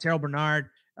 Terrell Bernard,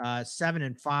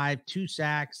 7-5, 2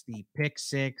 sacks, the pick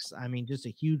 6. I mean, just a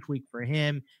huge week for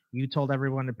him. You told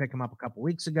everyone to pick him up a couple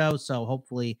weeks ago, so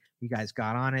hopefully you guys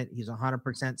got on it. He's a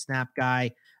 100% snap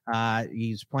guy.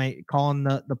 He's calling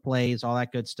the plays, all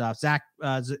that good stuff.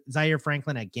 Zaire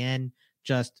Franklin again,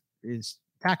 just his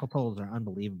tackle totals are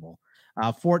unbelievable.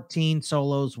 14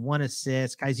 solos, 1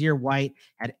 assist. Kaiser White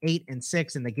had 8 and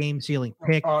 6 in the game sealing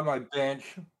pick on my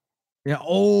bench. Yeah.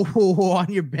 Oh,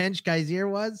 on your bench, Kaiser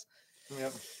was.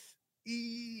 Yep.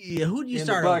 Who do you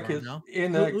start over?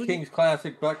 In the Kings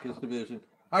Classic Buckets division.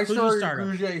 I started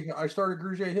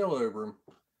Grugier Hill over him.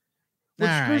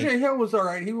 Grugier Hill was all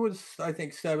right. He was, I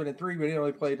think, 7-3, but he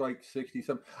only played like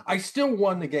 60-something. I still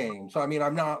won the game, so I mean,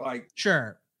 I'm not like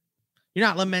sure. You're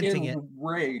not lamenting it.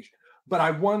 Rage, but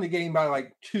I won the game by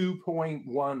like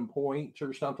 2.1 points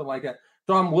or something like that.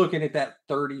 So I'm looking at that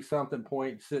 30-something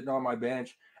point sitting on my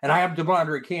bench, and I have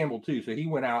Devondre Campbell too. So he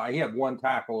went out. He had 1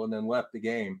 tackle and then left the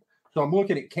game. So I'm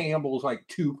looking at Campbell's like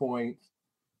 2 points,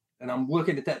 and I'm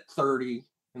looking at that 30,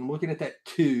 and I'm looking at that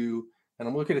 2, and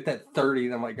I'm looking at that 30,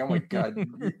 and I'm like, oh my God.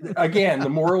 Again, the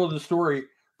moral of the story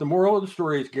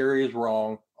is Gary is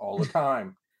wrong all the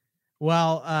time.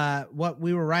 Well, what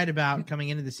we were right about coming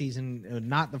into the season,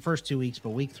 not the first 2 weeks, but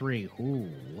week 3. Ooh,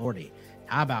 Lordy.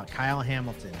 How about Kyle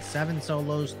Hamilton? 7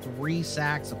 solos, 3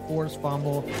 sacks, a forced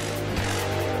fumble.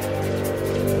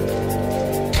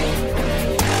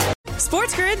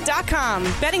 SportsGrid.com.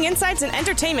 Betting insights and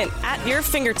entertainment at your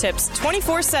fingertips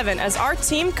 24/7 as our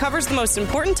team covers the most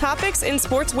important topics in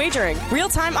sports wagering.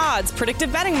 Real-time odds,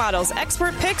 predictive betting models,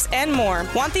 expert picks, and more.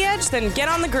 Want the edge? Then get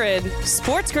on the grid.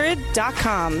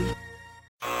 SportsGrid.com.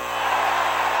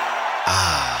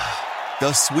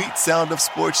 The sweet sound of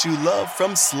sports you love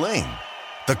from Sling.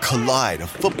 The collide of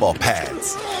football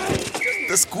pads.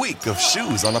 The squeak of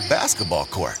shoes on a basketball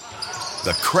court.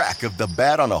 The crack of the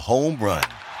bat on a home run.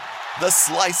 The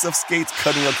slice of skates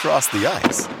cutting across the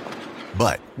ice.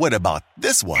 But what about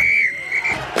this one?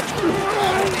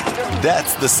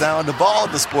 That's the sound of all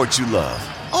the sports you love,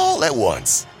 all at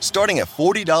once. Starting at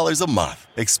 $40 a month.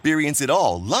 Experience it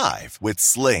all live with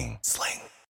Sling.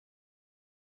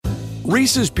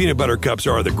 Reese's peanut butter cups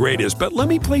are the greatest, but let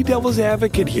me play devil's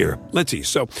advocate here. Let's see.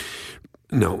 So,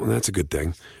 no, that's a good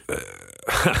thing.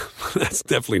 That's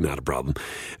definitely not a problem.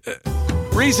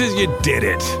 Reese's, you did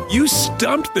it. You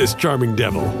stumped this charming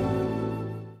devil.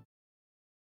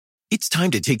 It's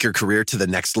time to take your career to the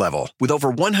next level. With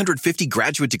over 150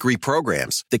 graduate degree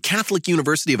programs, the Catholic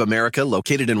University of America,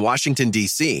 located in Washington,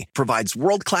 D.C., provides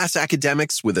world-class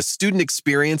academics with a student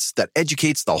experience that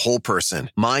educates the whole person,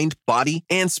 mind, body,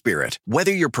 and spirit.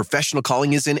 Whether your professional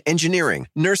calling is in engineering,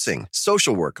 nursing,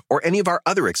 social work, or any of our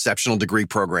other exceptional degree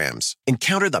programs,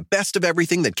 encounter the best of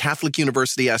everything that Catholic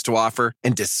University has to offer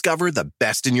and discover the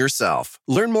best in yourself.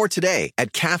 Learn more today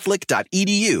at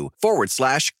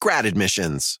catholic.edu/grad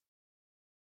admissions.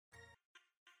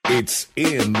 It's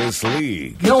in this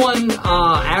league. No one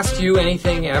asked you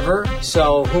anything ever,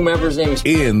 so whomever's name is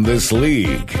in this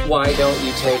league. Why don't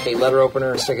you take a letter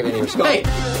opener and stick it in your skull? Hey.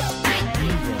 He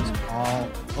was all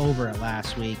over it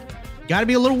last week. Got to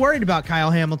be a little worried about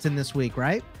Kyle Hamilton this week,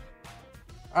 right?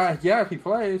 Yeah, if he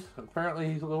plays.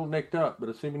 Apparently he's a little nicked up, but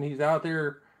assuming he's out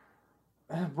there,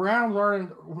 Browns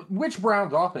aren't. Which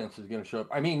Browns offense is going to show up?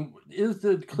 I mean, is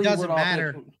the Cleveland doesn't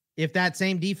matter. If that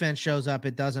same defense shows up,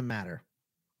 it doesn't matter.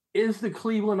 Is the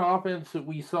Cleveland offense that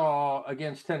we saw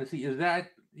against Tennessee, is that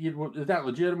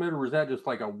legitimate, or is that just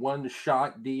like a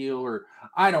one-shot deal? Or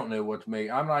I don't know what to make.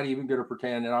 I'm not even going to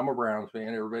pretend, and I'm a Browns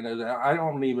fan. Everybody knows that. I'm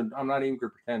not even going to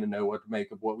pretend to know what to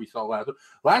make of what we saw last week.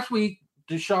 Last week,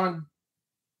 Deshaun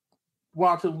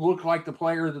Watson looked like the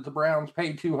player that the Browns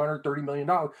paid $230 million.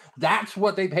 That's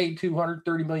what they paid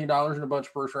 $230 million in a bunch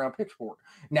of first-round picks for.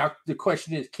 Now, the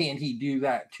question is, can he do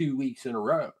that 2 weeks in a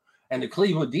row? And the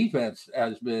Cleveland defense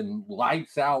has been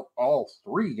lights out all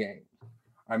 3 games.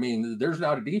 I mean, there's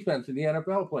not a defense in the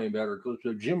NFL playing better.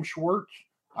 So Jim Schwartz,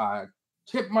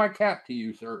 tip my cap to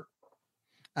you, sir.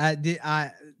 What do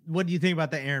you think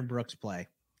about the Aaron Brooks play?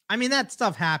 I mean, that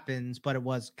stuff happens, but it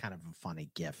was kind of a funny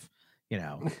gif,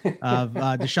 of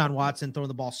Deshaun Watson throwing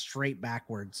the ball straight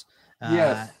backwards.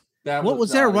 Yes. What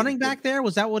was there a running back there?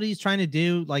 Was that what he's trying to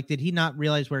do? Like, did he not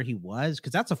realize where he was?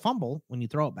 Because that's a fumble when you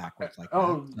throw it backwards like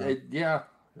that. So. Yeah,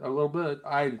 a little bit.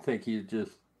 I think he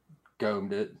just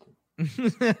gomed it.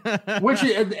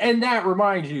 And that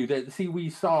reminds you that, we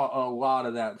saw a lot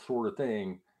of that sort of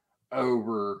thing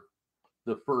over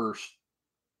the first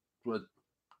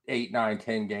 8, 9,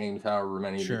 10 games, however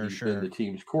many that he's been the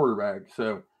team's quarterback.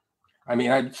 So, I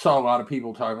mean, I saw a lot of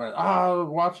people talking about,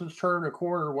 Watson's turning a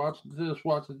corner, Watson's this,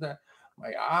 Watson's that.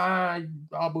 Like,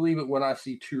 I'll believe it when I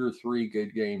see 2 or 3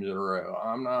 good games in a row.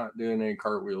 I'm not doing any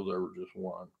cartwheels over just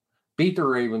one. Beat the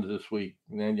Ravens this week,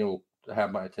 and then you'll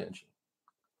have my attention.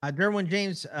 Derwin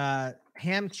James,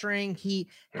 hamstring. He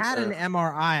had an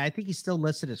MRI. I think he's still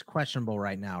listed as questionable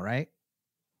right now, right?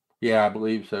 Yeah, I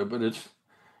believe so. But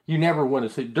you never want to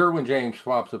see Derwin James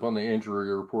pops up on the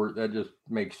injury report. That just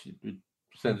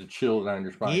sends a chill down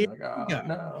your spine. Like,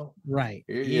 no. Right.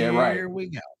 Right. Here we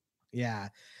go. Yeah.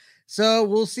 So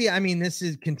we'll see. I mean, this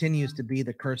continues to be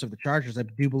the curse of the Chargers. I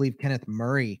do believe Kenneth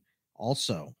Murray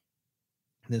also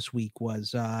this week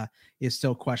is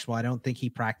still questionable. I don't think he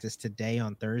practiced today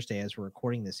on Thursday as we're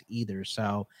recording this either.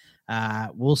 So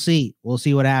we'll see. We'll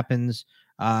see what happens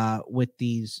with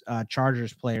these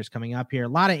Chargers players coming up here. A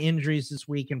lot of injuries this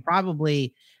week, and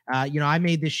probably, I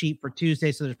made this sheet for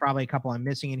Tuesday, so there's probably a couple I'm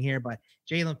missing in here, but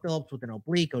Jalen Phillips with an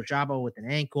oblique, Ojabo with an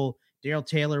ankle, Darrell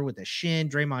Taylor with a shin,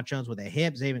 Draymond Jones with a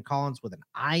hip, Zaven Collins with an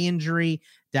eye injury,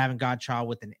 Davin Godchaux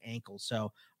with an ankle.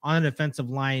 So on the defensive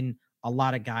line, a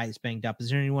lot of guys banged up. Is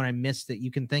there anyone I missed that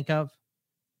you can think of?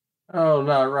 Oh,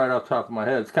 not right off the top of my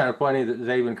head. It's kind of funny that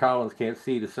Zaven Collins can't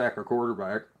see to sack a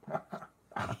quarterback.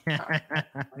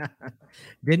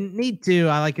 Didn't need to.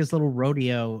 I like his little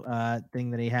rodeo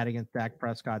thing that he had against Dak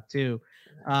Prescott too.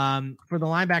 For the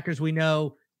linebackers, we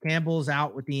know Campbell's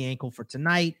out with the ankle for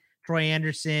tonight. Troy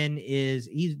Anderson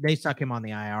they stuck him on the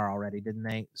IR already, didn't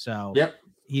they? So yep.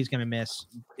 He's going to miss.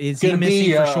 Is he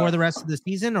missing for sure the rest of the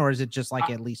season, or is it just like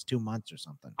at least 2 months or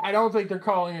something? I don't think they're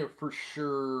calling it for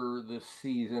sure this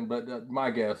season, but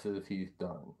my guess is he's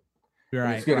done.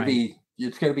 Right. It's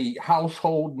going to be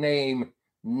household name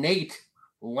Nate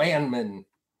Landman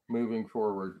moving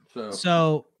forward.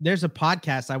 So there's a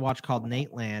podcast I watch called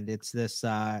Nate Land. It's this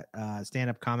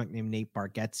stand-up comic named Nate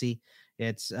Bargatze.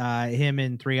 It's him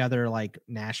and 3 other like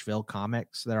Nashville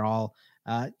comics. They're all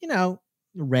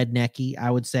rednecky, I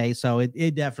would say. So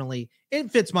it definitely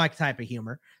fits my type of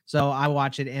humor. So I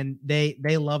watch it, and they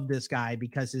love this guy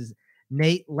because his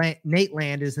Nate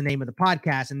Land is the name of the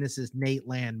podcast, and this is Nate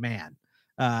Landman.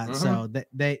 So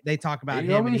they talk about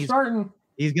him, and he's going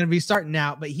to be starting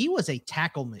out, but he was a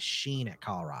tackle machine at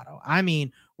Colorado. I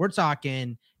mean, we're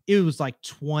talking, it was like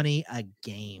 20 a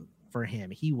game for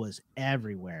him. He was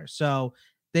everywhere. So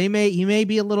he may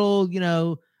be a little,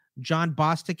 John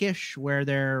Bostic-ish, where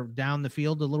they're down the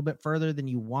field a little bit further than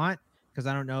you want, because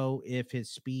I don't know if his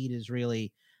speed is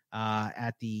really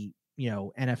at the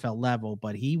NFL level,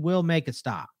 but he will make a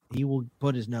stop. He will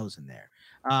put his nose in there.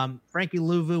 Frankie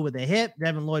Louvu with a hip,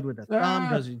 Devin Lloyd with a thumb,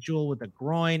 Josie Jewell with a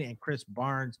groin, and Chris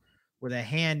Barnes with a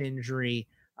hand injury.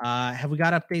 Have we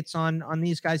got updates on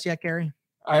these guys yet, Gary?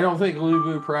 I don't think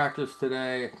Louvu practiced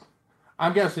today.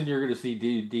 I'm guessing you're going to see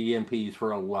DNPs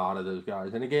for a lot of those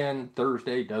guys. And again,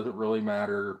 Thursday doesn't really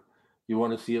matter. You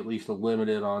want to see at least a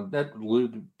limited on that.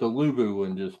 The Louvu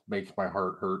one just makes my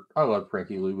heart hurt. I love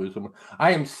Frankie Louvu.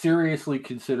 I am seriously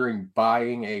considering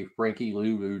buying a Frankie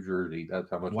Louvu jersey. That's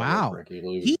how much I love Frankie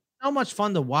Louvu. He's so much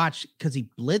fun to watch because he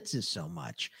blitzes so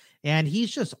much. And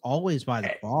he's just always by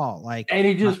the ball. And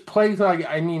he just plays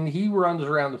he runs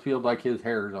around the field like his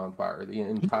hair is on fire the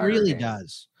entire game. He really game.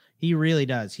 does. He really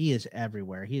does. He is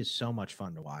everywhere. He is so much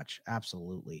fun to watch.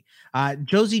 Absolutely.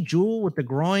 Josie Jewell with the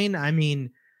groin. I mean,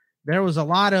 there was a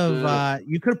lot of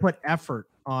you could have put effort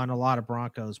on a lot of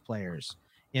Broncos players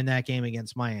in that game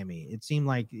against Miami. It seemed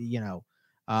like, the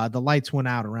lights went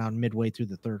out around midway through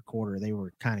the third quarter. They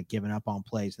were kind of giving up on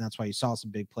plays, and that's why you saw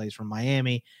some big plays from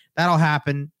Miami. That'll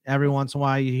happen every once in a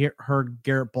while. You heard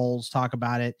Garrett Bowles talk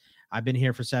about it. I've been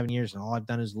here for 7 years, and all I've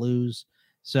done is lose.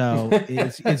 So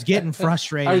it's getting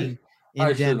frustrating.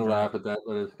 I shouldn't laugh at that,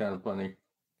 but it's kind of funny.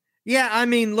 Yeah, I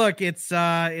mean, look, it's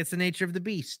the nature of the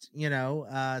beast.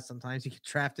 Sometimes you get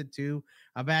drafted to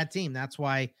a bad team. That's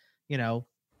why,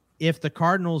 if the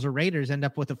Cardinals or Raiders end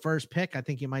up with the first pick, I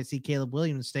think you might see Caleb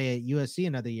Williams stay at USC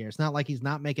another year. It's not like he's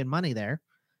not making money there.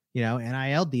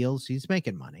 NIL deals, he's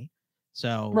making money.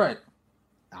 So right.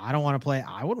 I don't want to play.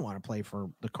 I wouldn't want to play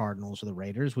for the Cardinals or the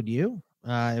Raiders. Would you?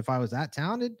 If I was that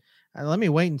talented? Let me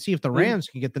wait and see if the Rams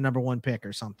can get the number 1 pick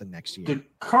or something next year. The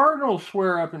Cardinals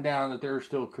swear up and down that they're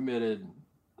still committed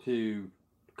to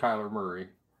Kyler Murray.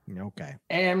 Okay.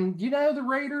 And the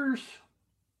Raiders,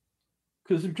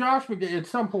 because if Josh McDaniels at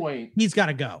some point he's got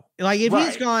to go. Like if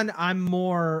he's gone, I'm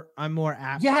more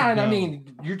apt. Yeah, and I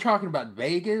mean, you're talking about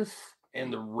Vegas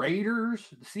and the Raiders.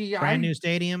 See, brand new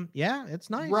stadium. Yeah, it's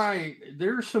nice. Right.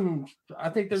 I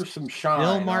think there's some shine.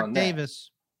 Bill Mark on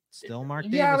Davis. Still Mark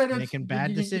Yeah, Davis but making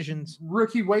bad decisions.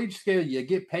 Rookie wage scale, you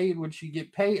get paid what you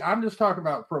get paid. I'm just talking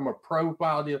about from a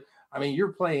profile deal. I mean,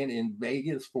 you're playing in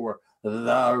Vegas for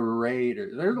the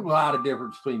Raiders. There's a lot of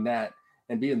difference between that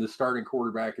and being the starting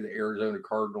quarterback of the Arizona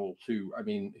Cardinals, who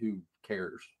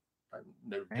cares?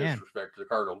 No disrespect to the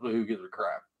Cardinals, but who gives a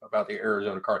crap about the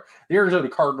Arizona Cardinals? The Arizona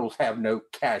Cardinals have no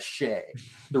cachet.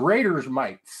 The Raiders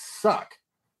might suck,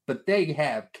 but they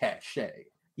have cachet.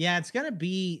 Yeah, it's gonna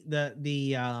be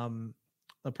the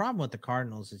problem with the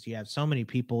Cardinals is you have so many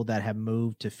people that have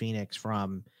moved to Phoenix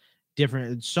from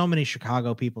so many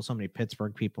Chicago people, so many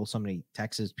Pittsburgh people, so many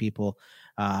Texas people,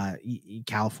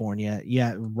 California.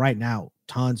 Yeah, right now,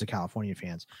 tons of California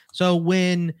fans. So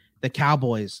when the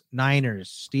Cowboys,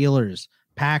 Niners, Steelers,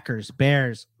 Packers,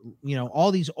 Bears,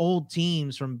 all these old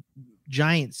teams from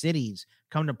giant cities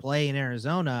come to play in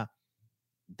Arizona,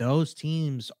 those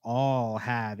teams all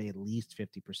have at least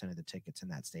 50% of the tickets in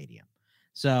that stadium.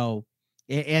 So,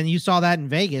 and you saw that in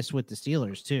Vegas with the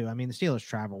Steelers too. I mean, the Steelers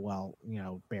travel well,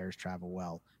 Bears travel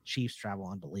well, Chiefs travel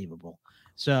unbelievable.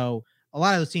 So a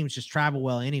lot of those teams just travel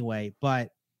well anyway.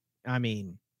 But I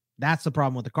mean, that's the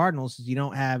problem with the Cardinals is you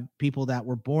don't have people that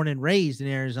were born and raised in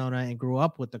Arizona and grew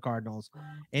up with the Cardinals.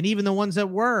 And even the ones that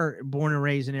were born and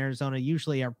raised in Arizona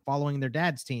usually are following their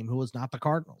dad's team, who was not the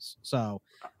Cardinals. So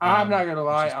I'm not going to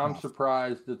lie. I'm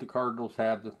surprised that the Cardinals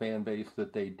have the fan base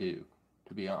that they do,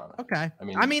 to be honest. Okay.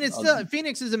 I mean, it's still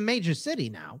Phoenix is a major city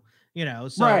now,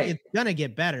 so It's going to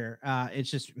get better. It's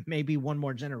just maybe one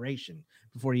more generation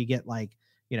before you get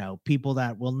people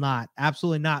that will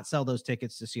absolutely not sell those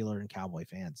tickets to Steeler and Cowboy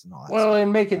fans and all that. Well,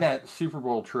 and making that Super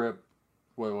Bowl trip,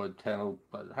 I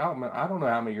don't know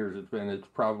how many years it's been. It's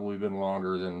probably been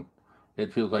longer than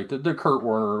it feels like. The Kurt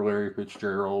Warner, Larry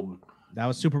Fitzgerald. That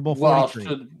was Super Bowl 43.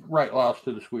 Lost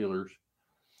to the Squealers.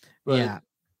 But yeah.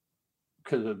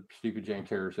 Because of Stephen James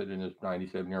Harris in his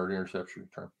 97-yard interception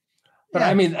return. But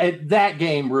I mean, that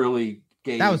game really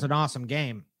gave. That was an awesome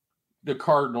game. The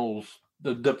Cardinals,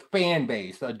 the fan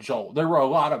base, a jolt. There were a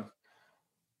lot of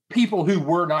people who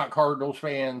were not Cardinals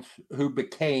fans who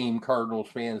became Cardinals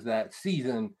fans that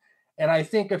season. And I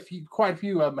think quite a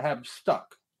few of them have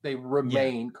stuck. They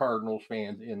remain Cardinals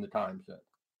fans in the time since.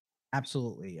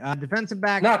 Absolutely. Defensive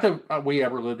back. Not that we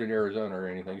ever lived in Arizona or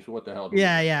anything. So what the hell?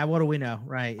 Yeah. What do we know?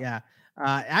 Right. Yeah.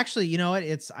 Actually, you know what?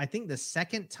 It's, I think, the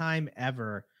second time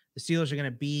ever the Steelers are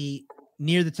going to be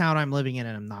near the town I'm living in,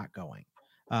 and I'm not going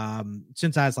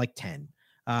since I was like 10,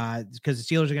 because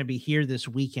the Steelers are going to be here this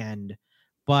weekend.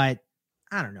 But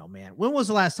I don't know, man. When was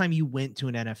the last time you went to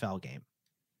an NFL game?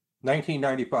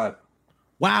 1995.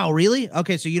 Wow. Really?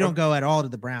 Okay. So you don't go at all to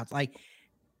the Browns.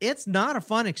 It's not a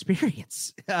fun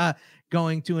experience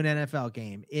going to an NFL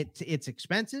game. It's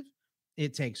expensive.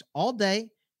 It takes all day.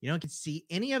 You don't get to see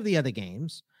any of the other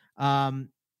games.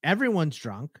 Everyone's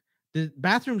drunk. The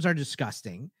bathrooms are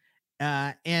disgusting.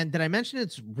 And did I mention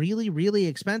it's really, really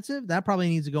expensive? That probably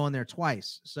needs to go in there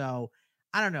twice. So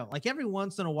I don't know. Every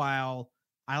once in a while,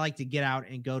 I like to get out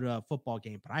and go to a football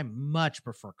game, but I much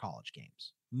prefer college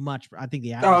games. I think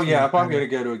the atmosphere. Oh yeah, if I'm going to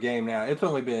go to a game now, it's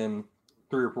only been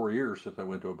 3 or 4 years since I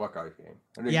went to a Buckeyes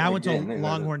game. I went to a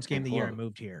Longhorns game the year I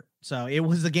moved here. So it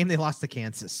was the game they lost to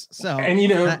Kansas. So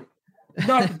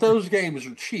not that those games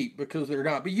are cheap, because they're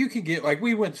not, but you can get,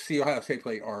 we went to see Ohio State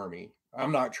play Army.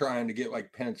 I'm not trying to get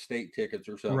Penn State tickets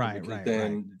or something, because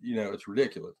then it's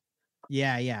ridiculous.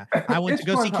 Yeah. I went to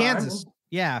go see Kansas.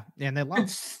 Yeah, and they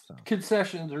lost.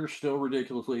 Concessions are still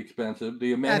ridiculously expensive.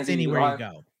 The amenities. That's anywhere you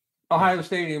go. Ohio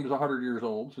Stadium is 100 years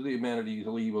old, so the amenities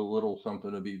leave a little something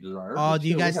to be desired. Oh, do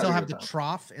you guys still have the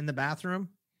trough in the bathroom?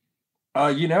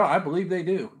 I believe they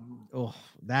do. Oh,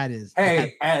 that is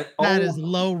is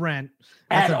low rent.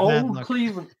 At old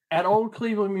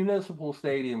Cleveland Municipal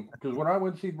Stadium, because when I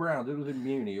went to see Browns, it was in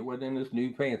Muni. It wasn't in this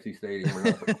new fancy stadium or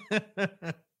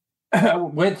nothing. I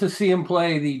went to see him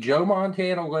play the Joe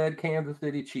Montana-led Kansas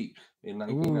City Chiefs in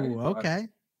 1995. Ooh, okay.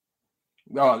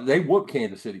 They whooped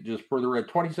Kansas City, just for the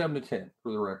 27-10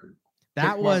 for the record.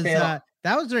 That was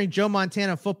during Joe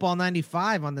Montana Football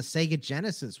 95 on the Sega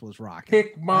Genesis was rocking.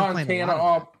 Picked Montana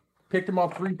off, picked him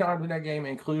off 3 times in that game,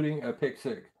 including a pick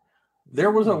 6.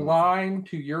 There was a line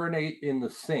to urinate in the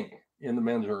sink in the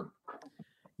men's room.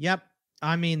 Yep.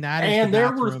 I mean, that is. And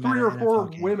there were 3 or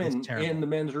 4 women in the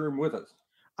men's room with us.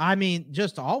 I mean,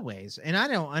 just always. And I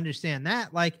don't understand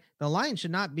that. The line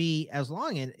should not be as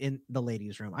long in the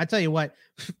ladies' room. I tell you what,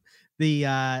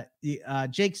 the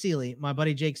Jake Seeley, my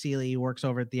buddy Jake Seeley, who works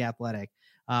over at The Athletic,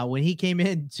 when he came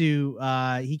in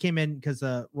because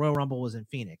the Royal Rumble was in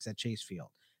Phoenix at Chase Field.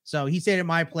 So he stayed at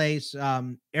my place.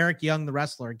 Eric Young, the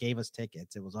wrestler, gave us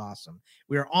tickets. It was awesome.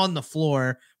 We were on the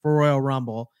floor for Royal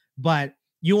Rumble, but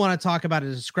you want to talk about a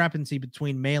discrepancy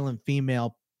between male and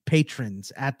female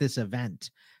patrons at this event.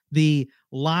 The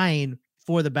line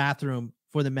for the bathroom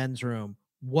for the men's room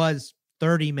was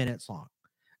 30 minutes long.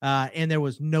 And there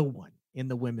was no one in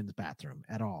the women's bathroom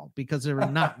at all because there were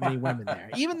not many women there,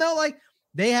 even though like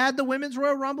they had the women's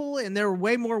Royal Rumble and there were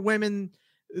way more women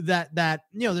that,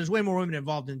 there's way more women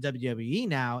involved in WWE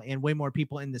now and way more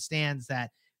people in the stands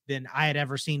than I had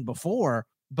ever seen before,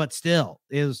 but still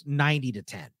it was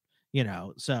 90-10,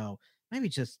 so maybe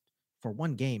just for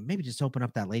one game, maybe just open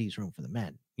up that ladies room for the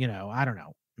men, I don't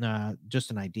know,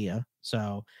 just an idea.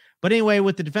 So, but anyway,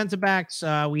 with the defensive backs,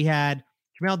 we had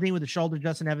Jamel Dean with the shoulder,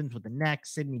 Justin Evans with the neck,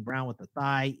 Sidney Brown with the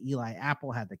thigh, Eli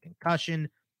Apple had the concussion,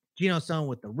 Geno Stone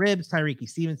with the ribs, Tyreek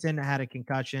Stevenson had a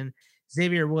concussion,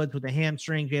 Xavier Woods with a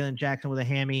hamstring, Jalen Jackson with a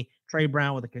hammy, Trey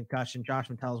Brown with a concussion, Josh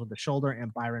Metellus with the shoulder,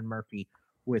 and Byron Murphy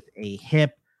with a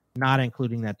hip, not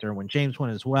including that Derwin James one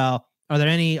as well. Are there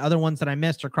any other ones that I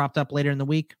missed or cropped up later in the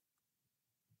week?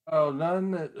 Oh,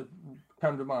 none that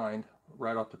come to mind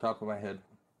right off the top of my head.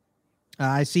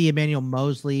 I see Emmanuel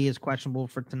Mosley is questionable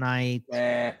for tonight.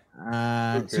 It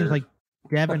seems like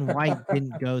Devin White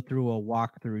didn't go through a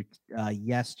walkthrough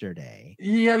yesterday.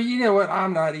 Yeah, you know what?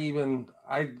 I'm not even.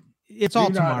 It's all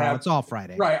tomorrow. It's all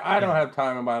Friday. Right. I don't have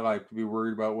time in my life to be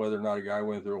worried about whether or not a guy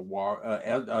went through a walk.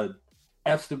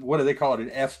 What do they call it?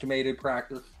 An estimated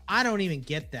practice. I don't even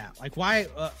get that. Like, why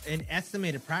an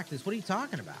estimated practice? What are you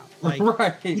talking about? Like,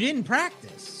 right. You didn't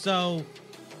practice, so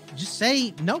just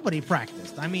say nobody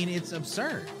practiced. I mean, it's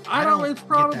absurd. I don't. It's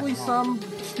probably some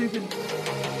stupid.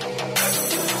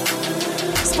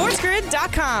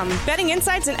 SportsGrid.com. Betting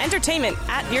insights and entertainment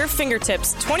at your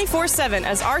fingertips 24/7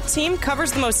 as our team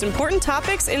covers the most important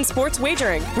topics in sports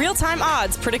wagering. Real-time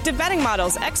odds, predictive betting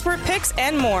models, expert picks,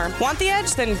 and more. Want the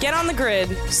edge? Then get on the grid.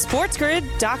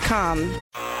 SportsGrid.com.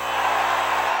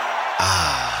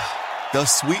 The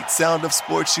sweet sound of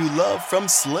sports you love from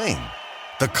Sling.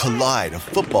 The collide of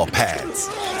football pads.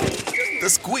 The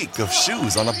squeak of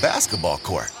shoes on a basketball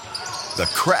court.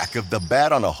 The crack of the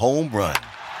bat on a home run.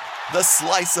 The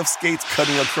slice of skates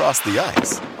cutting across the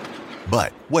ice.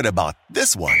 But what about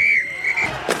this one?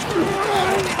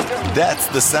 That's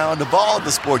the sound of all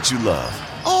the sports you love,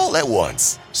 all at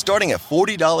once. Starting at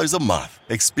 $40 a month.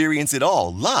 Experience it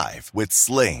all live with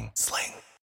Sling.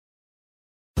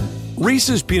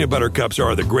 Reese's peanut butter cups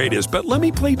are the greatest, but let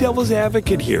me play devil's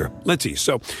advocate here. Let's see.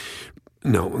 So,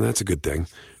 no, that's a good thing.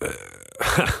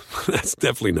 That's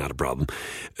definitely not a problem.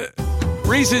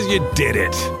 Reese's, you did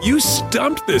it. You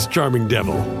stumped this charming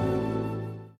devil.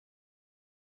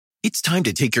 It's time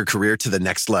to take your career to the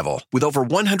next level. With over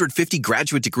 150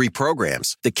 graduate degree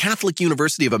programs, the Catholic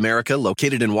University of America,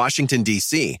 located in Washington,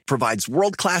 D.C., provides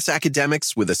world-class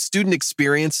academics with a student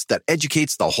experience that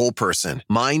educates the whole person,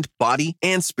 mind, body,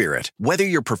 and spirit. Whether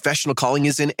your professional calling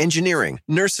is in engineering,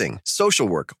 nursing, social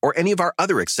work, or any of our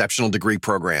other exceptional degree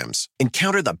programs,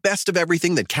 encounter the best of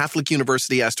everything that Catholic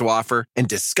University has to offer and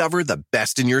discover the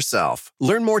best in yourself.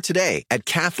 Learn more today at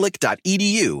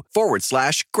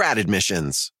catholic.edu/grad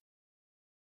admissions.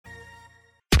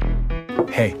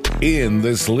 Hey, in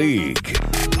this league.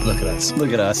 Look at us.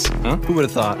 Look at us. Huh? Who would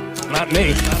have thought? Not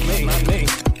me. Not me. Not me.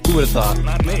 Who would have thought?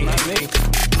 Not me. Not me.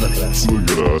 Look at us. Look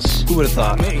at us. Who would have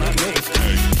thought? Me. Not me.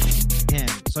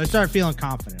 And so I started feeling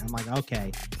confident. I'm like,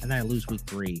 okay. And then I lose week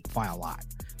 3 by a lot.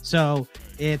 So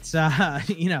it's,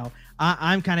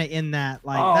 I'm kind of in that,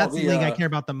 like, that's the league I care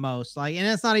about the most. Like, and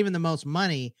it's not even the most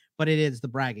money, but it is the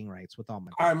bragging rights with all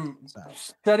my.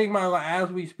 Setting my,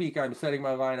 as we speak, I'm setting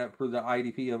my lineup for the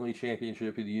IDP Only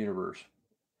Championship of the Universe.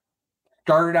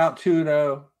 Started out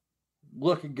 2-0,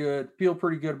 looking good, feel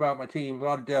pretty good about my team. A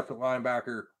lot of depth at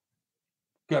linebacker,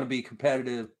 going to be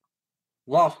competitive.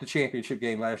 Lost the championship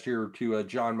game last year to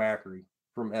John Macri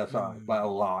from SI by a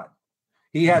lot.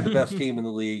 He had the best team in the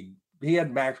league. He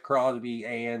had Max Crosby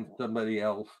and somebody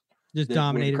else. Just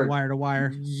dominated wire to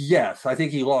wire. Yes. I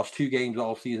think he lost 2 games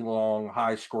all season long,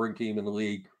 high scoring team in the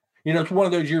league. You know, it's one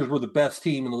of those years where the best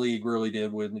team in the league really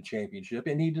did win the championship,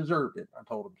 and he deserved it. I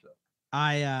told him so.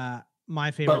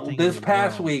 My favorite but thing this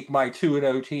past week, my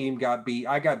 2-0 team got beat.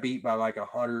 I got beat by like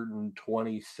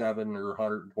 127 or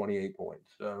 128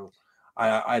 points. So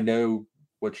I know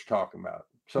what you're talking about.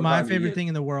 My favorite thing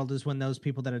in the world is when those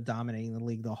people that are dominating the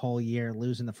league the whole year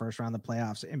lose in the first round of the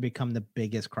playoffs and become the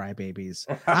biggest crybabies.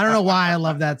 I don't know why I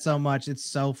love that so much. It's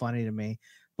so funny to me,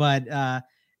 but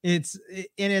it's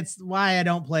why I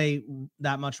don't play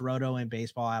that much roto in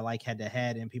baseball. I like head to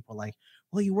head, and people are like,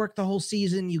 well, you work the whole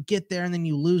season, you get there, and then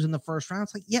you lose in the first round.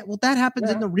 It's like, yeah, well, that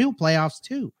happens in the real playoffs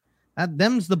too.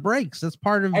 Them's the breaks. That's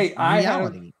part of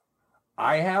reality.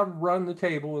 I have run the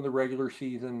table in the regular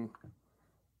season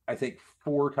I think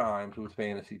 4 times with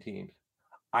fantasy teams.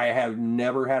 I have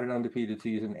never had an undefeated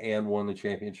season and won the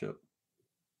championship.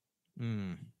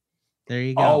 There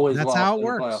you go. Always That's lost how it in the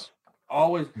works. playoffs.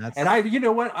 Always. And you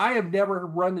know what? I have never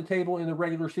run the table in the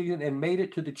regular season and made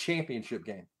it to the championship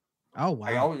game. Oh,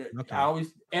 wow.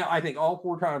 I think all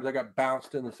 4 times I got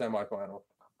bounced in the semifinal.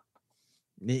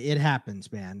 It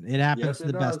happens, man. It happens Yes, to it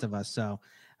the best does. of us. So,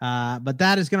 but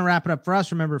that is going to wrap it up for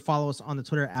us. Remember to follow us on the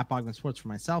Twitter at Bogman Sports for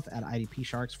myself, at IDP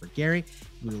Sharks for Gary.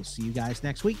 We will see you guys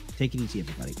next week. Take it easy,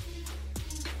 everybody.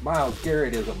 Miles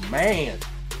Garrett is a man.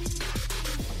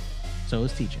 So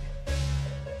is TJ.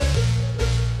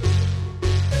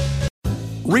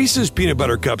 Reese's peanut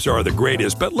butter cups are the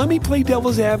greatest, but let me play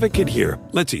devil's advocate here.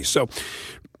 Let's see. So,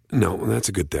 no, that's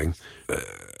a good thing.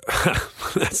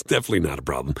 That's definitely not a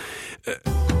problem.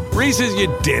 Reese's,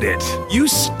 you did it. You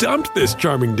stumped this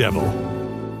charming devil.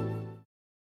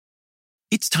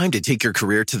 It's time to take your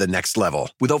career to the next level.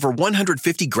 With over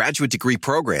 150 graduate degree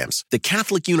programs, the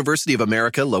Catholic University of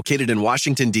America, located in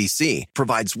Washington, D.C.,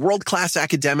 provides world-class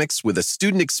academics with a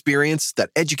student experience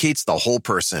that educates the whole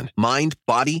person, mind,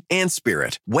 body, and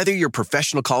spirit. Whether your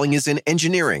professional calling is in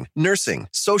engineering, nursing,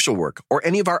 social work, or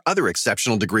any of our other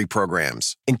exceptional degree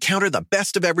programs, encounter the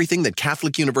best of everything that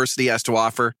Catholic University has to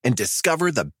offer and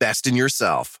discover the best in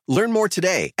yourself. Learn more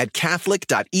today at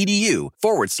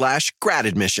catholic.edu/grad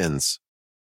admissions.